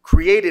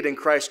 created in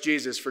Christ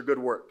Jesus for good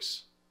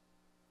works.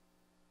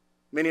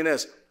 Meaning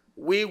this,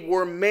 we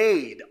were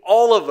made,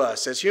 all of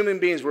us as human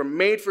beings were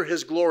made for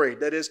his glory,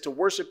 that is to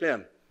worship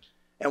him.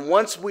 And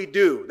once we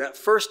do, that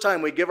first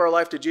time we give our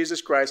life to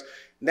Jesus Christ,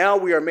 now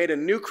we are made a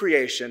new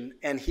creation,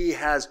 and he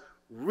has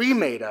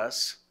remade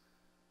us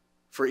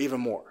for even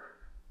more.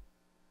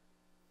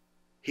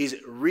 He's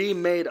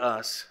remade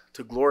us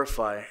to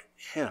glorify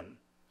him.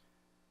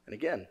 And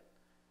again,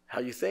 how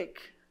you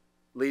think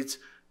leads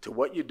to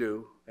what you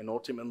do and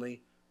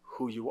ultimately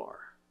who you are.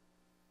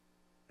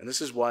 And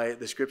this is why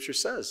the scripture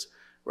says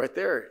right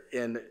there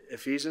in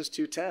Ephesians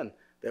 2:10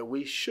 that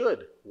we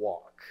should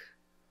walk.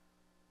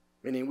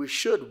 Meaning we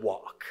should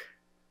walk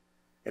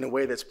in a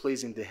way that's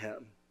pleasing to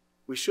him.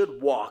 We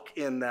should walk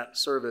in that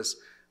service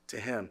to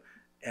him.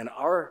 And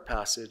our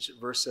passage,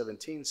 verse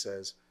 17,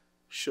 says,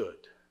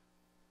 should.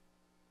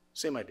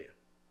 Same idea.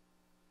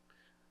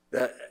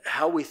 That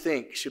how we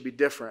think should be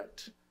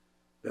different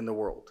than the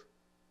world.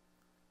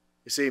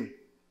 You see,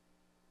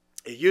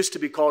 it used to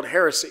be called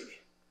heresy.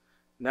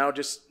 Now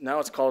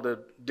it's called a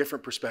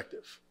different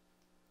perspective.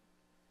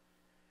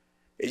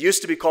 It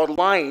used to be called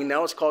lying.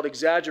 Now it's called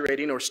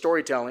exaggerating or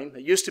storytelling.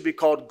 It used to be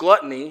called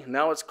gluttony.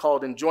 Now it's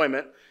called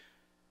enjoyment.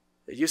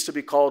 It used to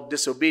be called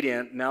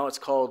disobedient. Now it's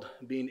called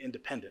being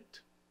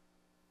independent.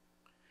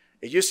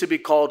 It used to be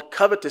called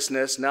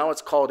covetousness. Now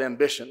it's called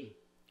ambition.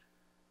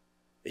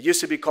 It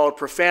used to be called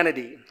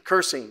profanity,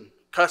 cursing,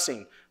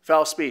 cussing,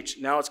 foul speech.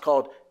 Now it's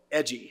called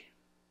edgy.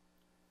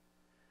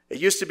 It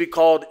used to be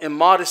called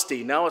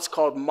immodesty. Now it's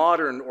called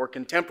modern or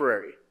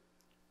contemporary.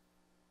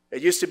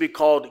 It used to be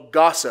called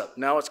gossip.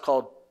 Now it's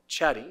called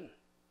chatting.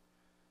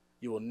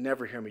 You will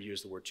never hear me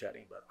use the word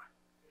chatting, by the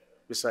way,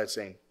 besides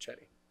saying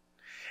chatting.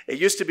 It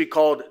used to be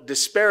called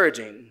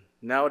disparaging.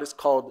 Now it is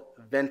called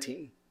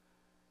venting.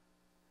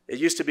 It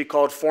used to be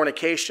called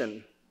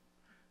fornication.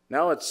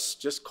 Now it's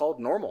just called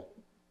normal.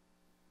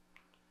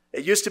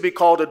 It used to be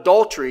called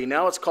adultery.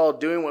 Now it's called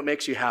doing what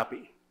makes you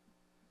happy.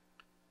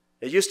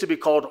 It used to be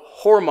called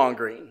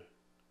whoremongering.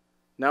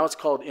 Now it's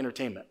called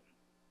entertainment.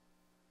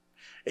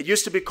 It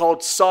used to be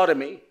called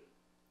sodomy.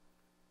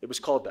 It was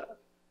called that.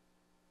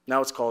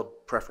 Now it's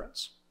called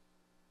preference.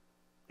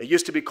 It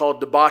used to be called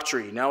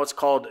debauchery. Now it's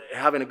called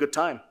having a good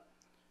time.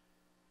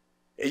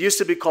 It used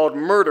to be called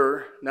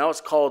murder. Now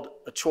it's called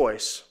a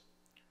choice.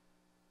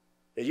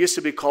 It used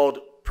to be called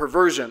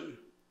perversion.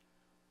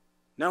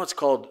 Now it's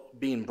called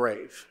being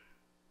brave.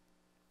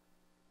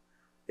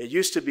 It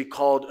used to be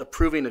called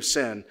approving of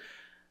sin.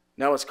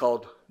 Now it's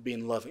called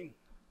being loving.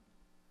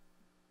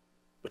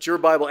 But your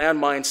Bible and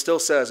mine still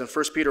says in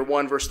 1 Peter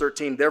 1, verse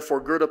 13, therefore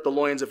gird up the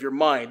loins of your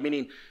mind,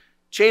 meaning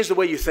change the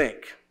way you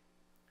think.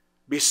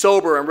 Be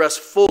sober and rest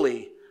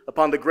fully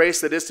upon the grace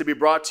that is to be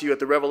brought to you at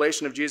the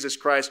revelation of Jesus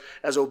Christ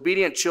as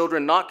obedient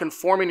children, not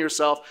conforming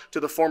yourself to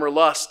the former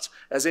lusts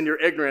as in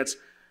your ignorance,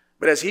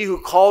 but as he who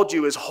called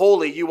you is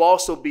holy, you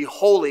also be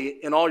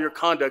holy in all your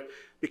conduct,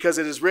 because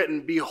it is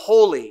written, be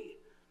holy,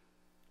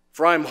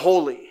 for I am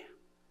holy.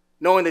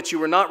 Knowing that you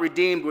were not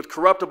redeemed with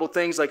corruptible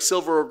things like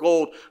silver or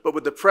gold, but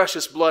with the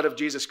precious blood of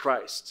Jesus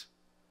Christ.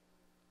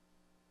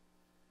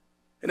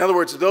 In other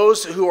words,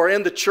 those who are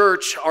in the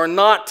church are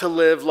not to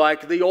live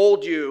like the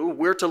old you.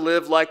 We're to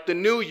live like the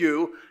new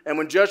you. And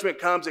when judgment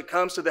comes, it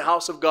comes to the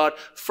house of God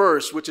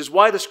first, which is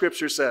why the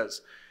scripture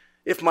says,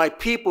 if my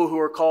people who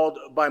are called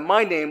by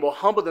my name will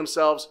humble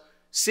themselves,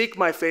 seek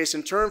my face,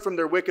 and turn from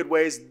their wicked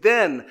ways,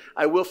 then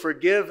I will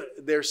forgive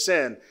their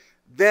sin.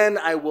 Then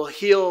I will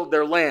heal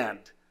their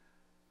land.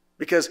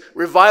 Because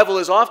revival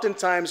is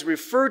oftentimes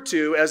referred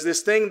to as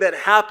this thing that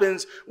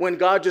happens when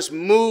God just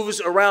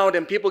moves around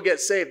and people get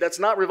saved. That's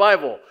not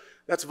revival.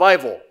 That's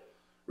vival.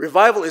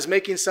 Revival is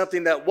making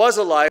something that was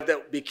alive,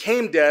 that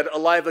became dead,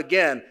 alive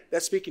again.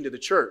 That's speaking to the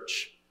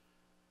church.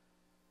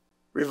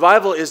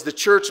 Revival is the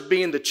church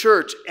being the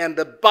church, and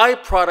the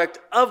byproduct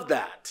of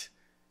that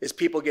is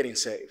people getting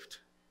saved.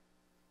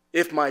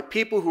 If my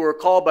people who are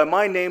called by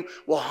my name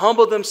will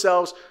humble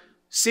themselves,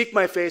 seek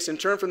my face, and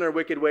turn from their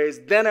wicked ways,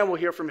 then I will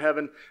hear from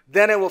heaven,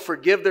 then I will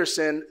forgive their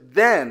sin,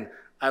 then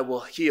I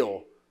will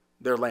heal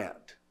their land.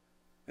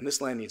 And this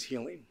land needs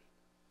healing.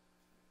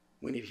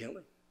 We need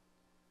healing.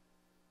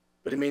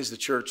 But it means the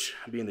church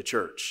being the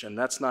church, and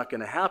that's not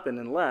going to happen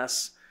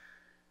unless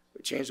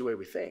we change the way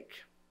we think.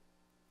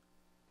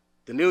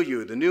 The new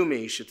you, the new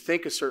me, should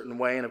think a certain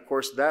way, and of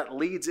course that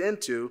leads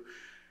into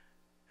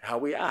how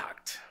we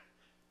act.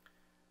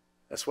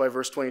 That's why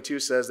verse 22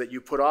 says that you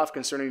put off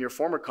concerning your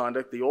former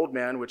conduct the old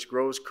man which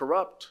grows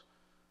corrupt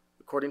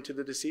according to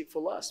the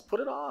deceitful lust. Put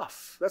it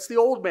off. That's the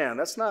old man.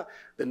 That's not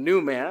the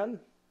new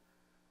man.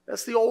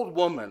 That's the old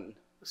woman.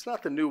 It's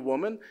not the new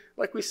woman.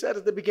 Like we said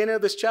at the beginning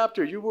of this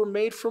chapter, you were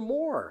made for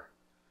more.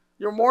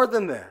 You're more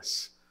than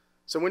this.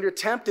 So when you're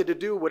tempted to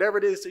do whatever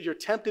it is that you're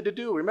tempted to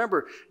do,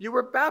 remember, you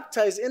were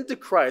baptized into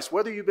Christ,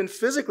 whether you've been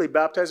physically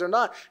baptized or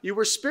not. You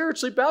were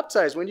spiritually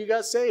baptized when you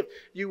got saved.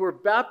 You were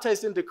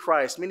baptized into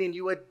Christ, meaning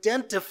you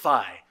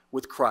identify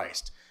with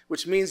Christ,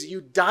 which means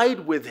you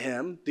died with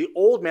him. The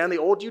old man, the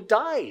old you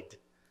died.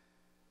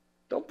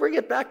 Don't bring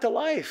it back to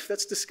life.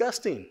 That's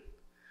disgusting.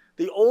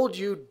 The old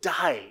you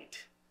died,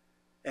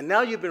 and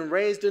now you've been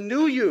raised a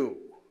new you.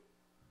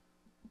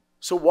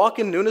 So walk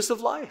in newness of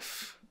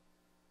life.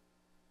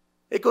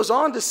 It goes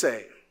on to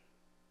say,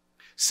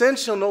 sin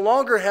shall no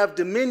longer have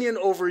dominion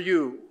over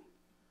you.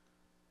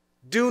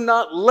 Do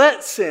not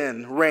let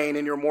sin reign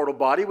in your mortal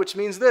body, which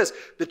means this: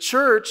 the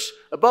church,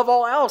 above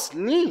all else,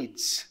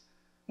 needs,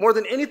 more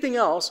than anything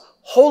else,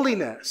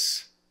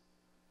 holiness.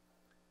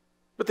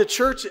 But the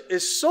church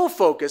is so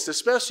focused,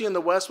 especially in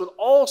the West, with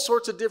all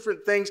sorts of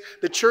different things.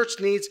 The church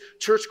needs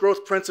church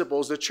growth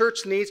principles. The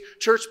church needs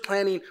church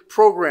planning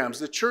programs.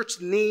 The church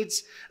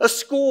needs a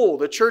school.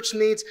 The church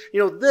needs,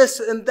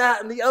 this and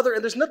that and the other.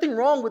 And there's nothing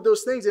wrong with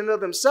those things in and of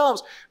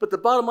themselves. But the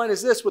bottom line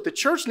is this: what the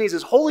church needs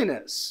is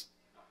holiness.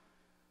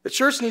 The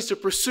church needs to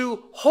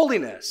pursue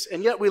holiness.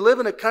 And yet we live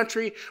in a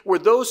country where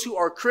those who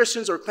are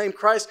Christians or claim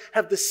Christ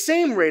have the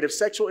same rate of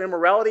sexual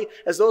immorality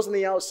as those on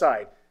the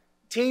outside.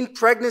 Teen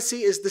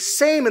pregnancy is the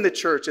same in the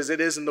church as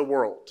it is in the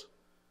world.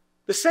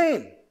 The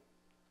same.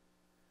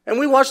 And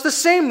we watch the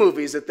same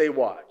movies that they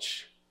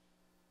watch.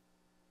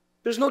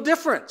 There's no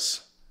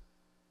difference.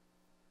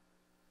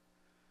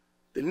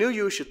 The new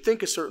you should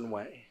think a certain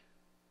way,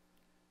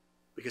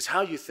 because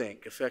how you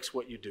think affects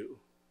what you do.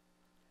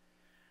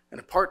 And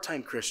a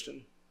part-time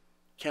Christian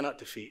cannot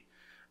defeat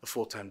a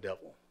full-time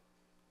devil.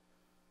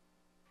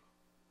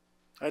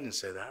 I didn't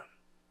say that.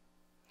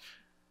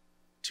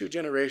 2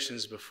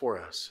 generations before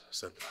us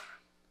said that,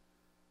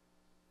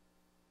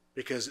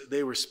 because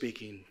they were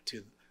speaking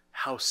to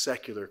how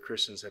secular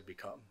Christians have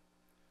become.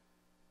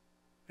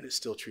 And it's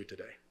still true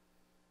today.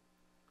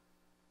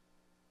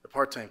 The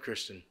part-time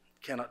Christian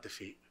cannot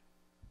defeat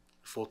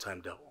a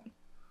full-time devil.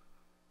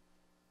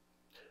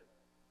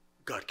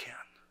 God can.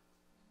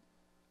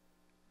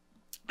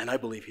 And I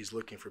believe he's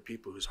looking for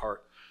people whose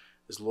heart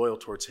is loyal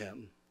towards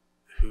him,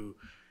 who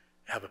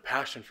have a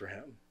passion for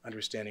him,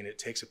 understanding it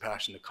takes a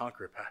passion to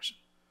conquer a passion,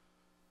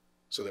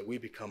 so that we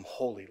become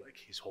holy like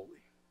he's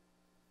holy.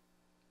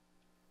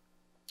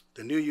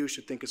 The new you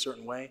should think a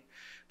certain way.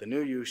 The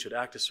new you should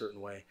act a certain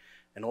way.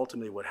 And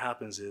ultimately what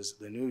happens is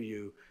the new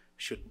you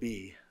should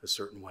be a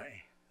certain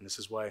way. And this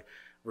is why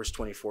verse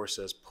 24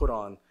 says, put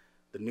on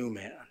the new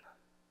man.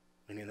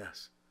 Meaning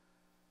this: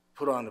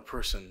 put on the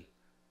person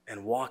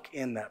and walk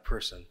in that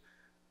person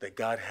that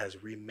God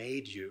has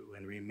remade you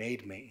and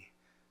remade me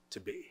to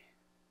be.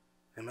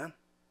 Amen?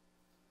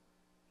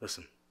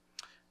 Listen.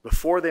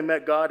 Before they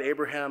met God,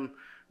 Abraham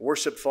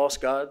worshiped false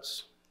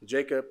gods.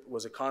 Jacob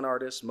was a con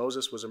artist.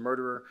 Moses was a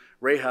murderer.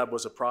 Rahab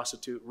was a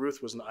prostitute.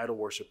 Ruth was an idol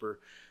worshiper.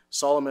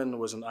 Solomon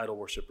was an idol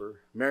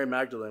worshiper. Mary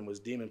Magdalene was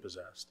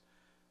demon-possessed.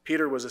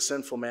 Peter was a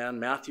sinful man.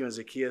 Matthew and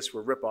Zacchaeus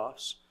were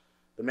rip-offs.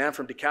 The man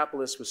from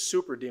Decapolis was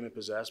super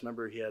demon-possessed.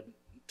 Remember, he had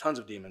tons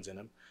of demons in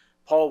him.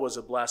 Paul was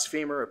a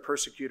blasphemer, a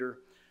persecutor,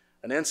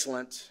 an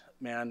insolent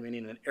man,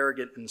 meaning an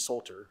arrogant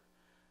insulter,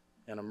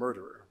 and a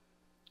murderer.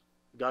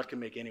 God can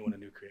make anyone a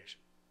new creation.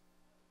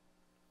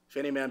 If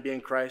any man be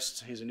in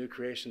Christ, he's a new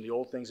creation. The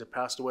old things have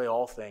passed away.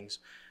 All things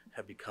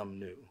have become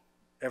new.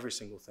 Every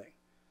single thing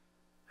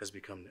has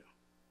become new.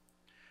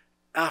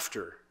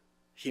 After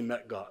he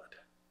met God,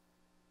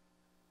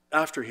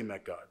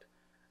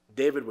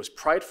 David was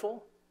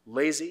prideful,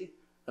 lazy,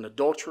 an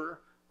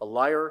adulterer, a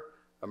liar,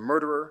 a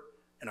murderer,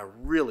 and a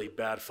really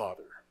bad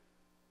father.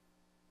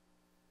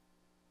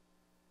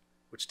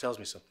 Which tells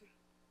me something.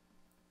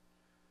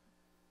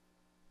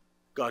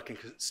 God can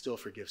still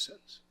forgive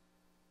sins.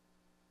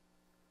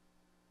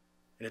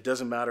 And it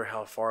doesn't matter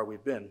how far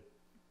we've been.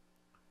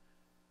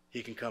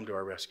 He can come to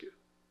our rescue.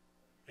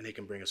 And he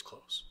can bring us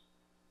close.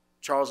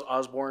 Charles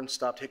Osborne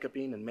stopped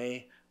hiccuping in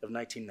May of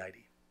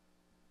 1990.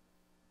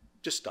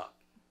 Just stop.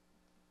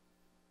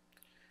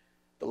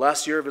 The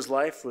last year of his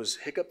life was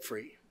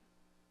hiccup-free.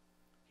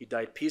 He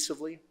died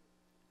peaceably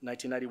in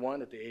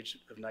 1991 at the age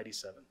of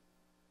 97.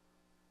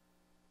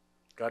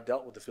 God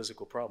dealt with the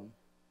physical problem.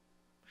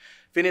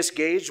 Phineas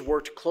Gage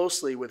worked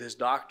closely with his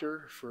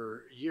doctor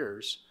for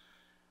years,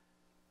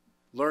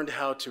 learned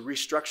how to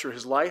restructure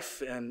his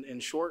life, and in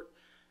short,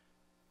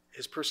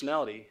 his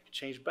personality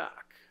changed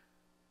back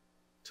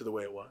to the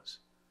way it was.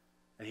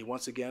 And he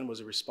once again was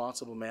a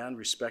responsible man,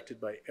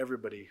 respected by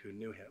everybody who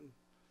knew him.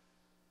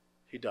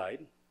 He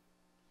died,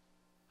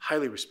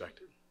 highly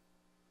respected,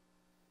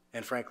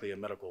 and frankly, a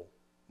medical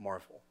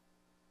marvel.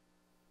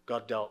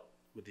 God dealt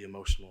with the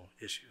emotional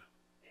issue.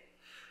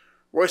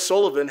 Roy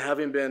Sullivan,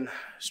 having been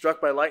struck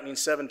by lightning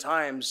 7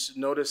 times,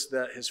 noticed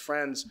that his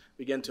friends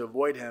began to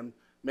avoid him.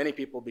 Many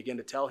people began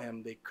to tell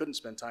him they couldn't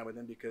spend time with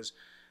him because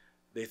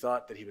they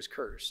thought that he was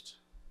cursed.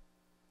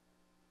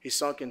 He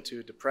sunk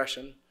into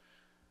depression.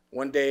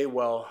 One day,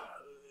 while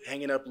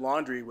hanging up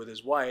laundry with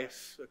his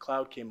wife, a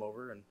cloud came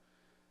over and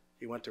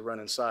he went to run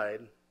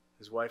inside.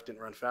 His wife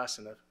didn't run fast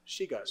enough.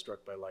 She got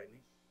struck by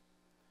lightning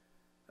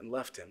and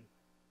left him.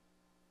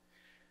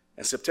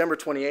 On September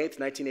 28th,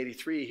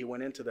 1983, he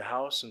went into the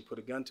house and put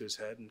a gun to his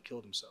head and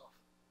killed himself.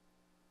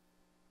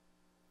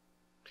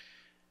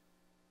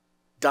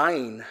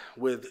 Dying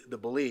with the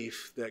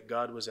belief that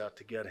God was out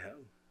to get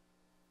him,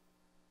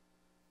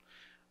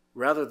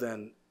 rather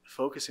than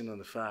focusing on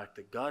the fact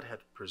that God had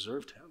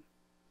preserved him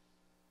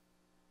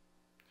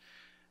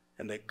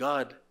and that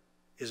God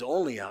is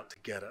only out to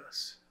get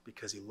us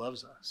because he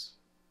loves us.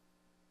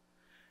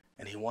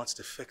 And he wants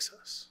to fix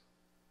us.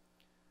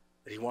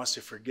 That he wants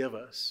to forgive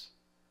us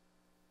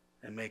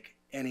and make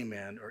any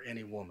man or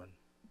any woman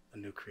a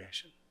new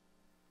creation.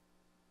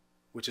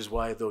 Which is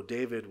why, though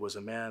David was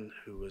a man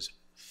who was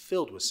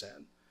filled with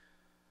sin,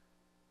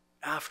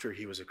 after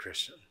he was a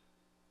Christian,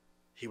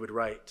 he would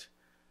write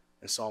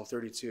in Psalm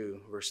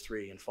 32, verse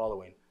 3 and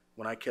following,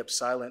 "When I kept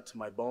silent,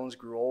 my bones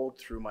grew old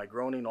through my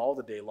groaning all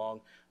the day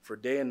long. For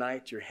day and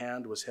night your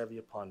hand was heavy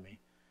upon me.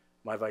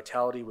 My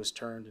vitality was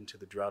turned into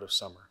the drought of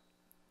summer."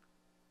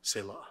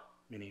 Selah,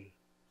 meaning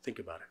think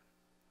about it.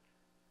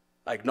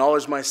 "I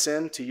acknowledged my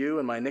sin to you,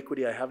 and my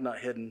iniquity I have not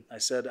hidden. I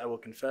said, I will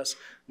confess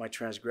my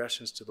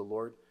transgressions to the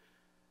Lord,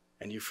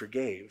 and you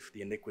forgave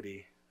the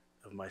iniquity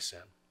of my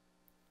sin."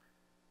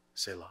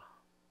 Selah.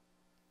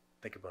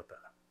 Think about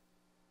that.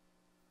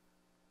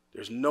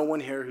 There's no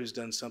one here who's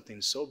done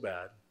something so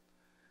bad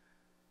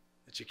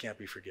that you can't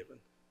be forgiven.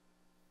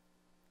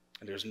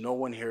 And there's no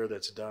one here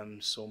that's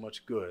done so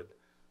much good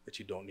that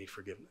you don't need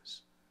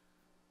forgiveness.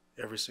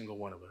 Every single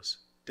one of us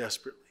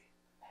desperately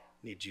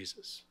need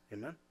Jesus.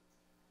 Amen?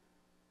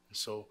 And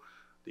so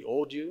the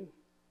old you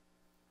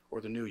or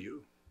the new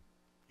you,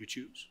 you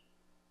choose.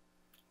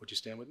 Would you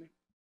stand with me?